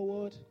month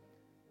forward,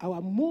 our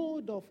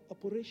mode of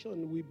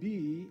operation will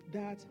be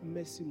that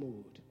mercy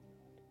mode.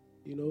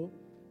 You know,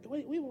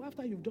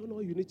 after you've done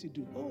all you need to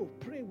do,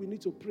 pray, we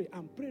need to pray,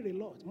 and pray a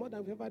lot, more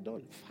than we've ever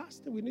done.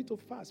 Fasting, we need to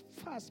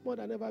fast more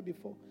than ever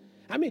before.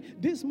 I mean,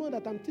 this month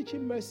that I'm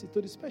teaching mercy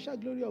to the special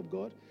glory of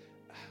God,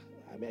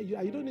 I mean,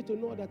 you don't need to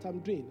know what I'm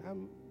doing.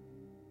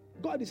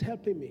 God is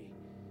helping me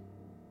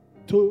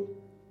to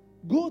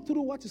go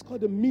through what is called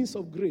the means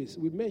of grace.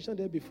 We mentioned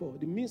that before.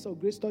 The means of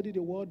grace, study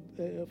the word,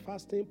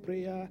 fasting,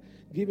 prayer,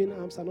 giving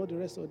alms, and all the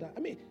rest of that. I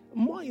mean,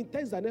 more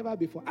intense than ever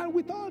before. And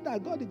with all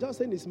that, God is just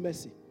saying His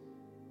mercy.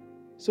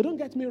 So don't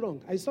get me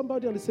wrong. Is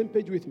somebody on the same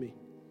page with me?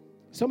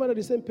 Somebody on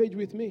the same page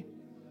with me?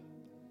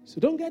 So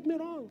don't get me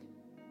wrong.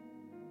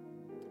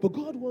 But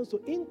God wants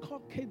to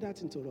inculcate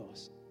that into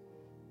us.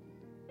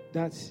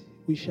 That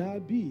we shall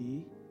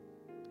be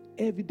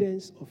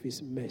evidence of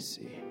His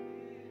mercy.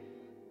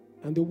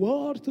 And the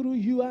world through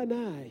you and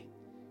I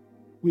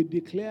will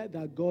declare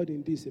that God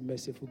indeed is a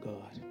merciful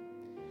God.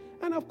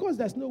 And of course,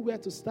 there's nowhere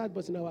to start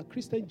but in our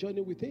Christian journey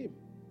with Him.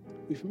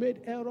 We've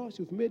made errors,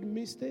 we've made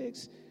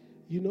mistakes.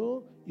 You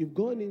know, you've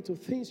gone into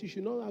things you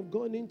should not have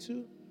gone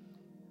into.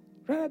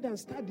 Rather than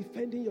start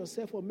defending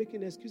yourself or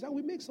making excuses. And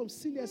we make some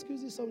silly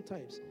excuses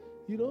sometimes.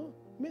 You know,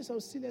 make some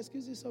silly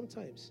excuses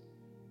sometimes.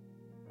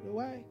 You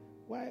know,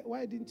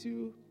 why didn't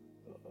you,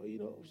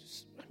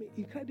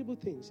 incredible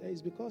things. And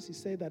it's because he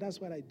said that's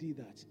why I did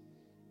that.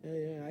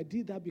 I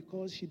did that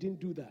because she didn't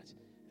do that.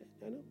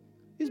 You know,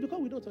 it's because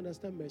we don't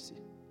understand mercy.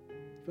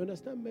 If you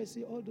understand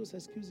mercy, all those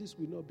excuses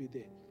will not be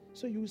there.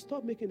 So you will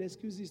stop making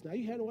excuses. Now,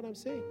 you hear what I'm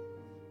saying?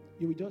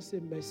 You will just say,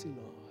 mercy,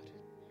 Lord.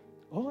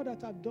 All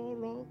that I've done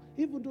wrong,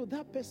 even though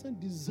that person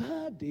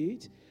deserved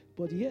it,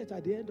 but yet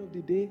at the end of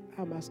the day,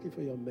 I'm asking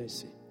for your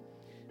mercy.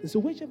 And so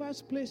whichever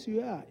place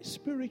you are,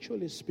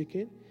 spiritually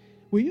speaking,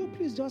 will you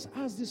please just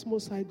ask this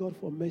Most High God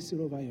for mercy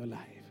over your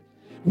life?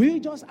 Will you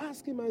just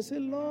ask him and say,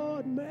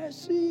 Lord,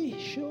 mercy,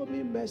 show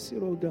me mercy,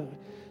 oh God.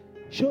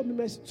 Show me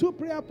mercy. 2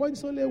 prayer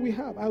points only we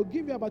have. I'll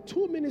give you about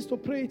 2 minutes to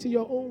pray it in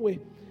your own way.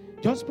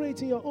 Just pray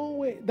it in your own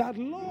way. That,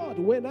 Lord,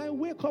 when I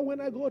wake up,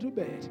 when I go to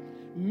bed,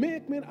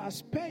 make me a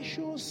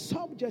special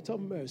subject of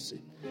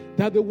mercy.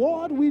 That the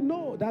world will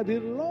know that the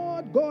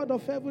Lord God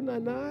of heaven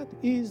and earth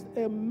is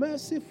a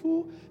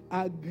merciful,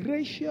 a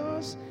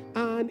gracious,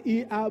 and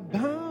he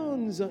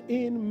abounds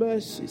in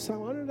mercy. Psalm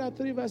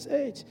 103 verse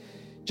 8.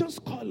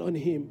 Just call on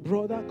him,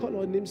 brother. Call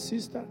on him,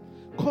 sister.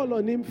 Call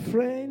on him,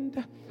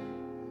 friend.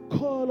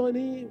 Call on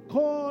him.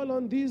 Call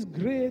on this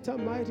great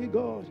and mighty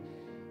God.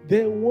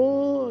 The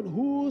one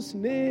whose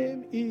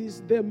name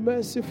is the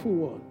merciful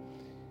one.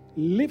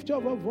 Lift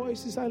up our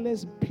voices and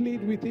let's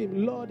plead with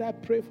him. Lord, I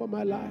pray for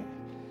my life.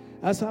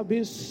 As I've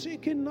been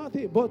seeking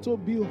nothing but to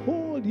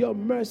behold your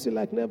mercy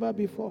like never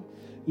before.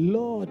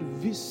 Lord,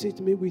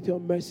 visit me with your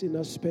mercy in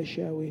a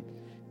special way.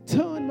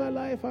 Turn my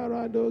life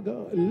around, oh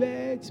God.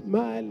 Let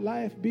my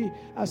life be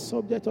a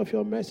subject of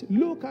your mercy.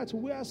 Look at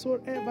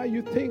wheresoever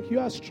you think you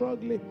are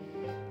struggling.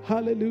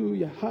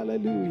 Hallelujah,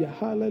 hallelujah,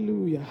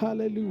 hallelujah,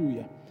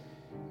 hallelujah.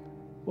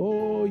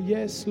 Oh,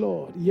 yes,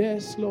 Lord,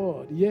 yes,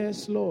 Lord,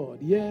 yes, Lord,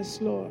 yes,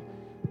 Lord.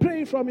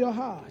 Pray from your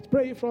heart,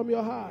 pray from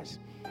your heart.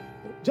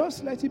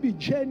 Just let it be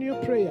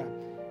genuine prayer.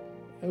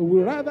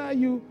 Rather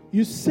you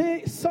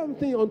say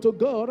something unto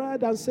God rather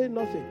than say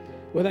nothing.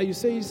 Whether you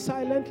say it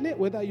silently,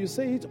 whether you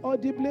say it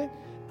audibly,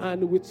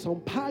 and with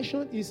some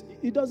passion,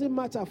 it doesn't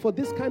matter for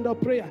this kind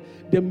of prayer.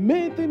 The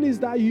main thing is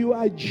that you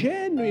are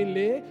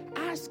genuinely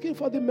asking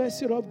for the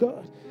mercy of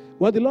God.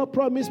 What the Lord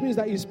promised me is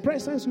that his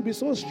presence will be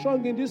so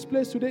strong in this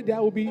place today, there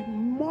will be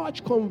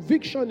much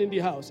conviction in the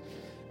house.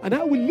 And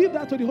I will leave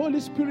that to the Holy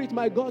Spirit,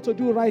 my God, to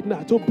do right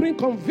now, to bring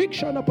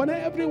conviction upon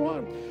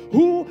everyone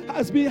who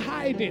has been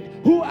hiding,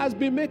 who has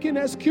been making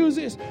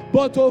excuses,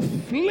 but to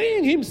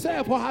fling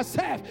himself or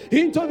herself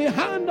into the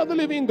hand of the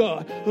living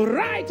God,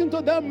 right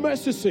into the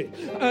mercy seat,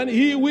 and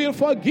he will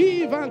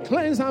forgive and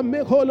cleanse and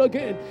make whole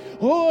again.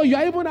 Oh, you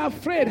are even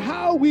afraid.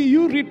 How will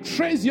you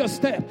retrace your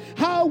step?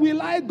 How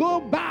will I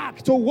go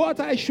back to what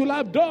I should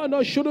have done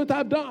or shouldn't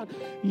have done?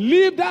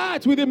 Leave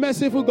that with the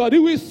merciful God. He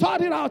will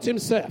sort it out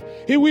himself.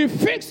 He will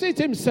fix it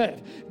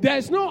himself.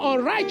 There's no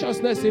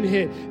unrighteousness in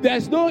him.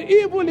 There's no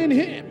evil in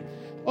him.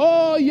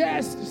 Oh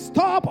yes,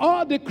 stop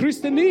all the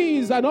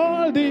Christianese and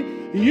all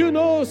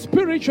the,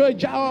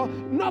 spiritual,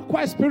 not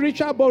quite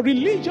spiritual, but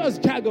religious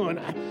jargon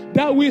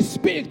that we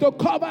speak to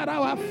cover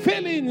our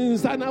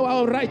feelings and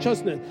our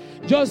unrighteousness.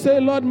 Just say,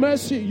 Lord,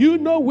 mercy. You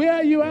know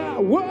where you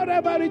are,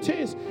 whatever it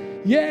is.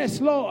 Yes,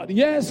 Lord.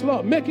 Yes,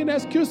 Lord. Making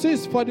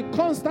excuses for the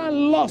constant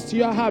lust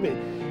you are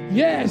having.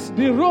 Yes,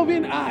 the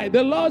roving eye.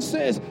 The Lord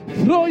says,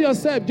 throw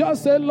yourself.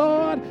 Just say,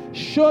 Lord,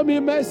 show me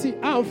mercy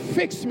and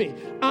fix me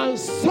and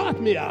sort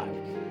me out.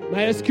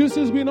 My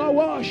excuses will not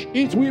wash.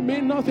 It will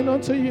mean nothing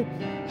unto you.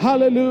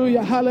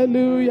 Hallelujah,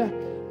 hallelujah.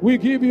 We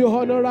give you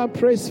honor and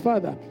praise,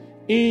 Father.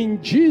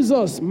 In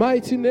Jesus'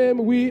 mighty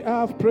name we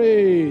have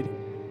prayed.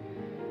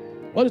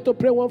 I wanted to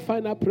pray one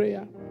final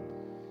prayer.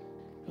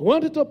 I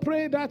wanted to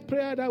pray that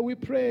prayer that we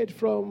prayed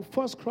from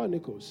 1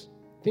 Chronicles,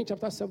 I think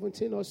chapter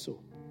 17 or so.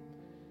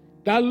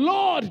 That,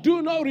 Lord,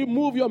 do not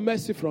remove your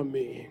mercy from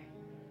me.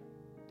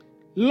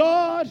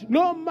 Lord,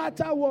 no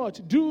matter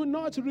what, do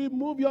not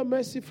remove your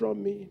mercy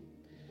from me.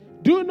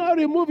 Do not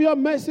remove your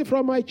mercy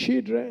from my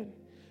children.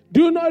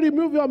 Do not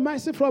remove your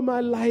mercy from my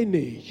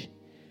lineage.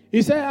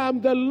 He said, I'm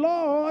the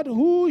Lord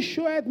who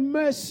showeth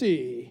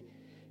mercy.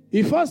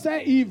 He first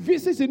said, he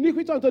visits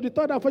iniquity unto the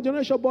third and fourth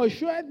generation, but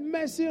showeth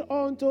mercy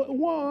unto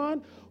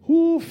one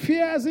who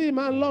fears him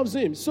and loves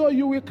him. So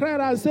you will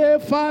cry and say,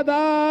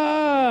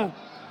 Father,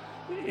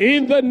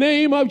 in the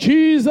name of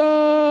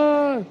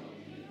Jesus,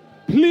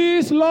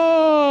 please,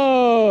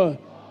 Lord,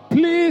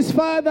 please,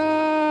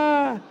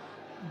 Father,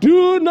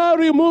 do not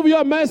remove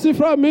your mercy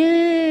from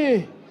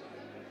me.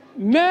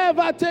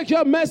 Never take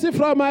your mercy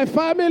from my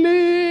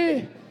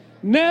family.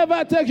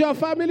 Never take your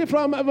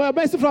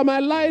mercy from my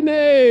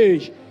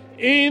lineage.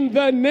 In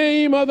the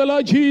name of the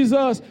Lord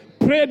Jesus,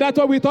 pray that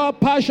one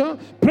without passion.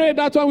 Pray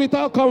that one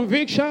without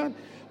conviction.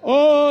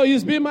 Oh,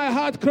 it's been my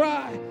heart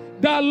cry.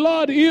 That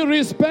Lord,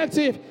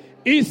 irrespective,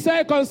 he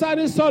said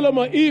concerning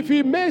Solomon, if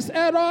he makes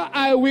error,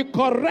 I will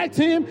correct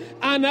him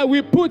and I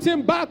will put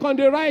him back on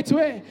the right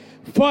way.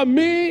 For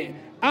me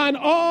and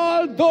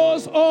all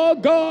those, oh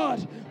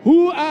God,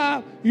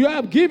 you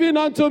have given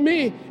unto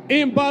me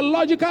in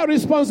biological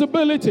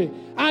responsibility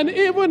and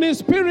even in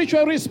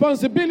spiritual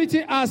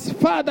responsibility as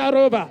father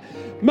over.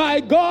 My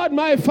God,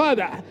 my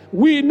Father,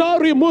 will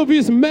not remove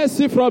his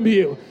mercy from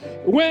you.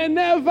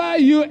 Whenever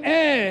you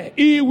err,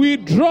 he will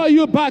draw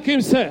you back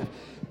himself.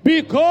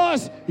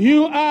 Because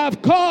you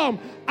have come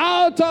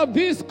out of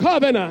this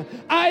covenant,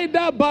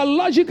 either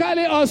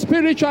biologically or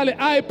spiritually,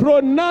 I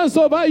pronounce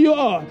over you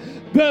all,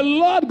 the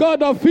Lord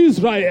God of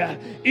Israel,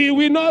 he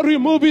will not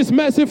remove his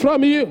mercy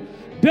from you.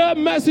 The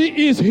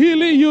mercy is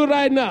healing you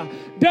right now.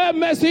 The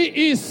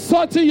mercy is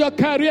sorting your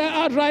career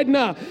out right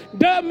now.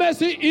 The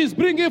mercy is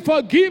bringing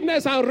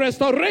forgiveness and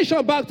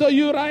restoration back to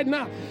you right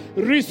now.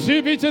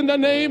 Receive it in the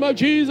name of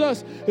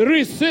Jesus.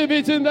 Receive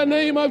it in the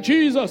name of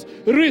Jesus.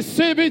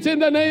 Receive it in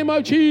the name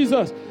of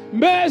Jesus.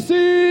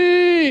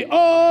 Mercy,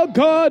 oh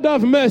God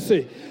of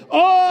mercy.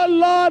 Oh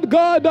Lord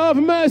God of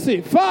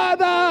mercy.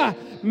 Father,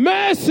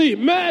 mercy,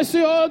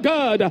 mercy, oh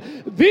God.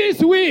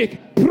 This week,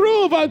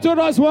 prove unto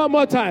us one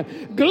more time.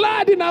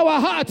 Gladden our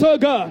hearts, oh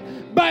God,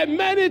 by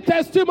many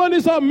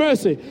testimonies of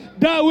mercy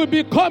that will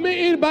be coming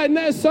in by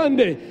next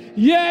Sunday.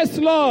 Yes,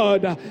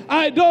 Lord,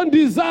 I don't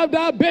deserve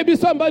that, baby,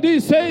 somebody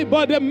is saying,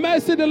 but the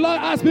mercy the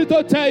Lord asked me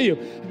to tell you,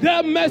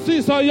 the mercy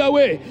is on your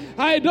way.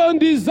 I don't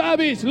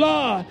deserve it,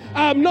 Lord.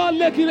 I'm not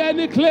making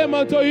any claim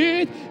unto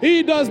it.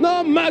 It does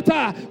not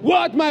matter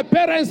what my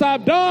parents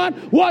have done,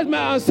 what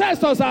my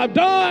ancestors have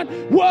done.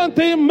 One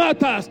thing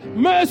matters: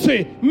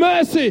 mercy,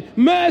 mercy,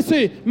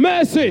 mercy,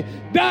 mercy.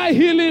 That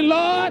healing,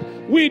 Lord,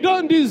 we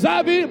don't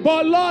deserve it,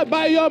 but Lord,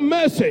 by your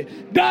mercy,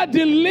 that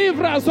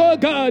deliverance, oh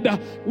God,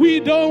 we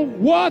don't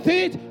worth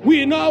it,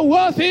 we're not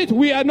worth it,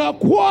 we are not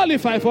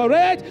qualified for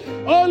it.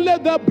 Only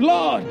the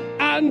blood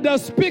and the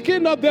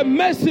speaking of the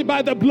mercy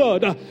by the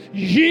blood.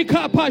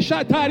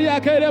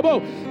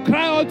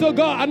 Cry unto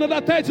God,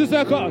 another 30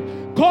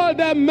 seconds. Call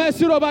them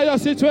mercy over your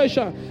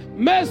situation.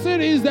 Mercy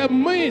is the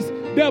means,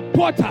 the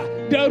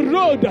potter, the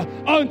road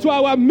unto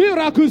our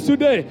miracles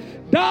today.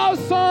 Thou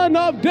Son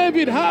of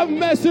David, have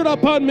mercy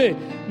upon me.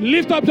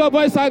 Lift up your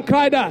voice and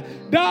cry that.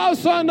 Thou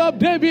Son of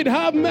David,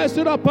 have mercy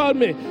upon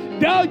me.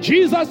 Thou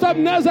Jesus of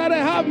Nazareth,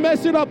 have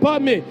mercy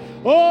upon me.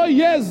 Oh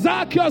yes,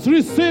 Zacchaeus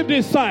received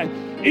his sight.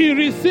 He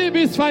received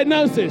his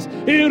finances.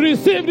 He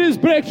received his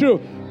breakthrough.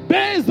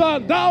 Based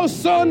on thou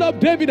Son of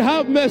David,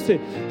 have mercy.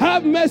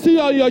 Have mercy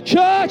on your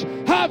church.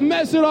 Have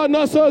mercy on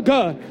us, oh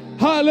God.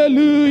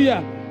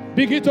 Hallelujah.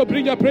 Begin to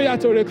bring your prayer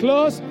to a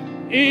close.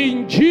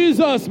 In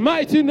Jesus'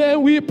 mighty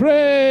name we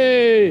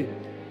pray.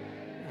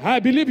 I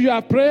believe you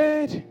have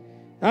prayed.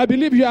 I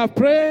believe you have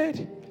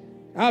prayed.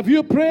 Have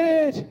you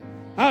prayed?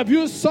 Have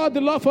you sought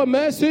the Lord for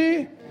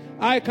mercy?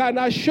 I can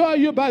assure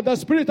you by the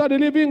Spirit of the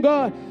living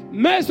God,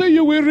 mercy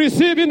you will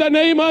receive in the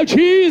name of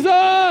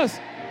Jesus.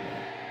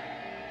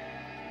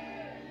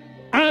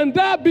 And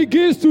that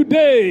begins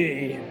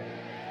today.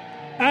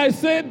 I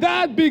say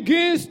that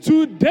begins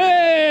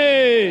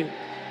today.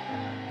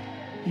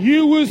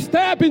 You will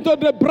step into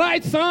the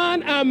bright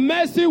sun and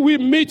mercy will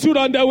meet you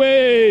on the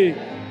way.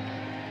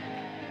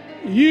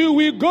 You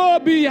will go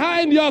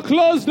behind your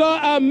closed door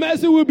and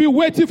mercy will be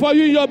waiting for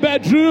you in your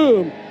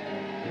bedroom.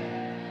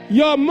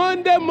 Your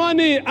Monday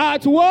morning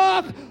at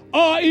work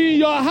or in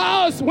your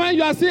house when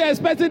you are still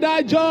expecting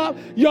that job,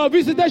 your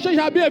visitation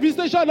shall be a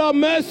visitation of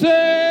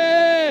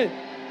mercy.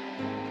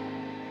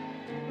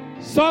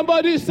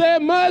 Somebody say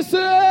mercy.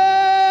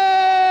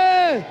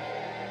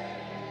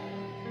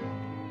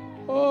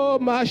 Oh,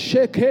 my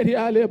shekeri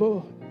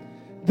alebo.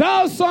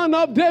 Thou Son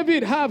of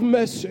David, have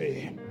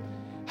mercy.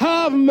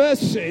 Have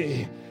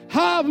mercy.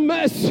 Have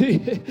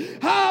mercy.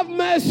 Have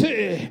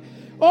mercy.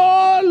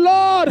 Oh,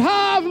 Lord,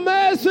 have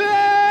mercy.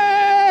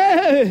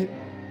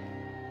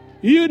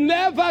 You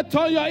never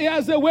turn your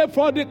ears away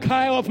from the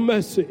cry of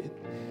mercy.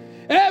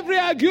 Every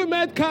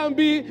argument can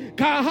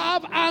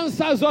have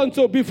answers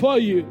unto before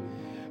you.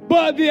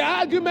 But the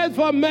argument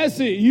for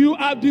mercy, you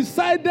have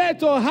decided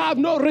to have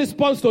no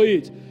response to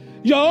it.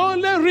 Your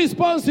only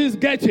response is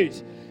get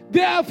it.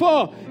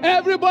 Therefore,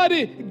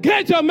 everybody,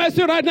 get your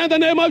mercy right now in the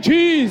name of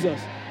Jesus.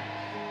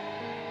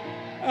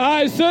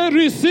 I say,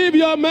 receive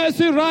your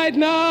mercy right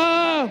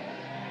now.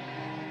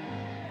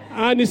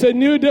 And it's a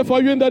new day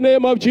for you in the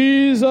name of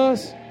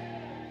Jesus.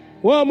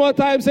 One more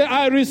time, say,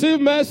 I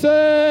receive mercy.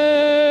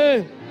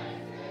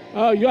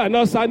 Oh, you are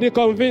not sounding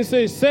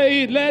convincing.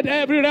 Say it. Let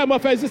every realm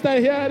of existence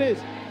hear it.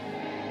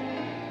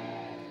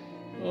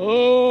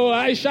 Oh,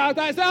 I shout,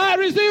 I say, I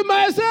receive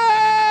mercy.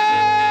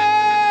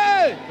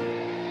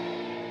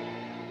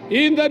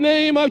 In the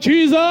name of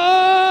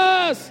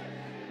Jesus.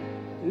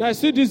 And I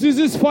see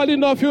diseases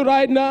falling off you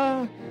right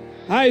now.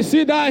 I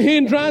see that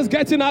hindrance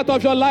getting out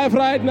of your life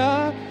right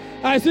now.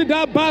 I see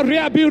that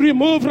barrier being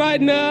removed right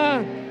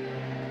now.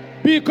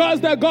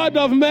 Because the God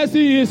of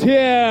mercy is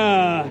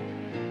here.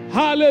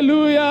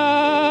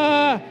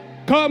 Hallelujah.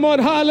 Come on,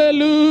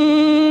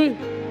 hallelujah.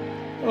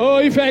 Oh,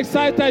 if you're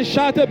excited,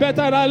 shout a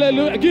better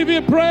hallelujah. Give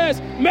him praise.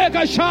 Make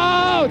a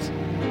shout.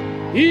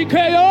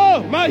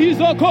 Ikeyo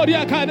mahizo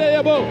kodia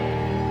kadeyebo.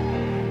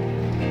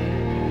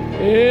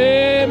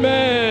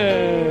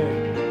 Amen.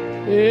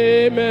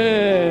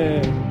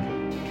 Amen.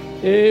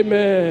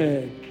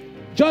 Amen.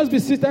 Just be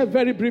seated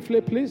very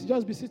briefly, please.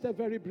 Just be seated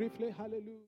very briefly. Hallelujah.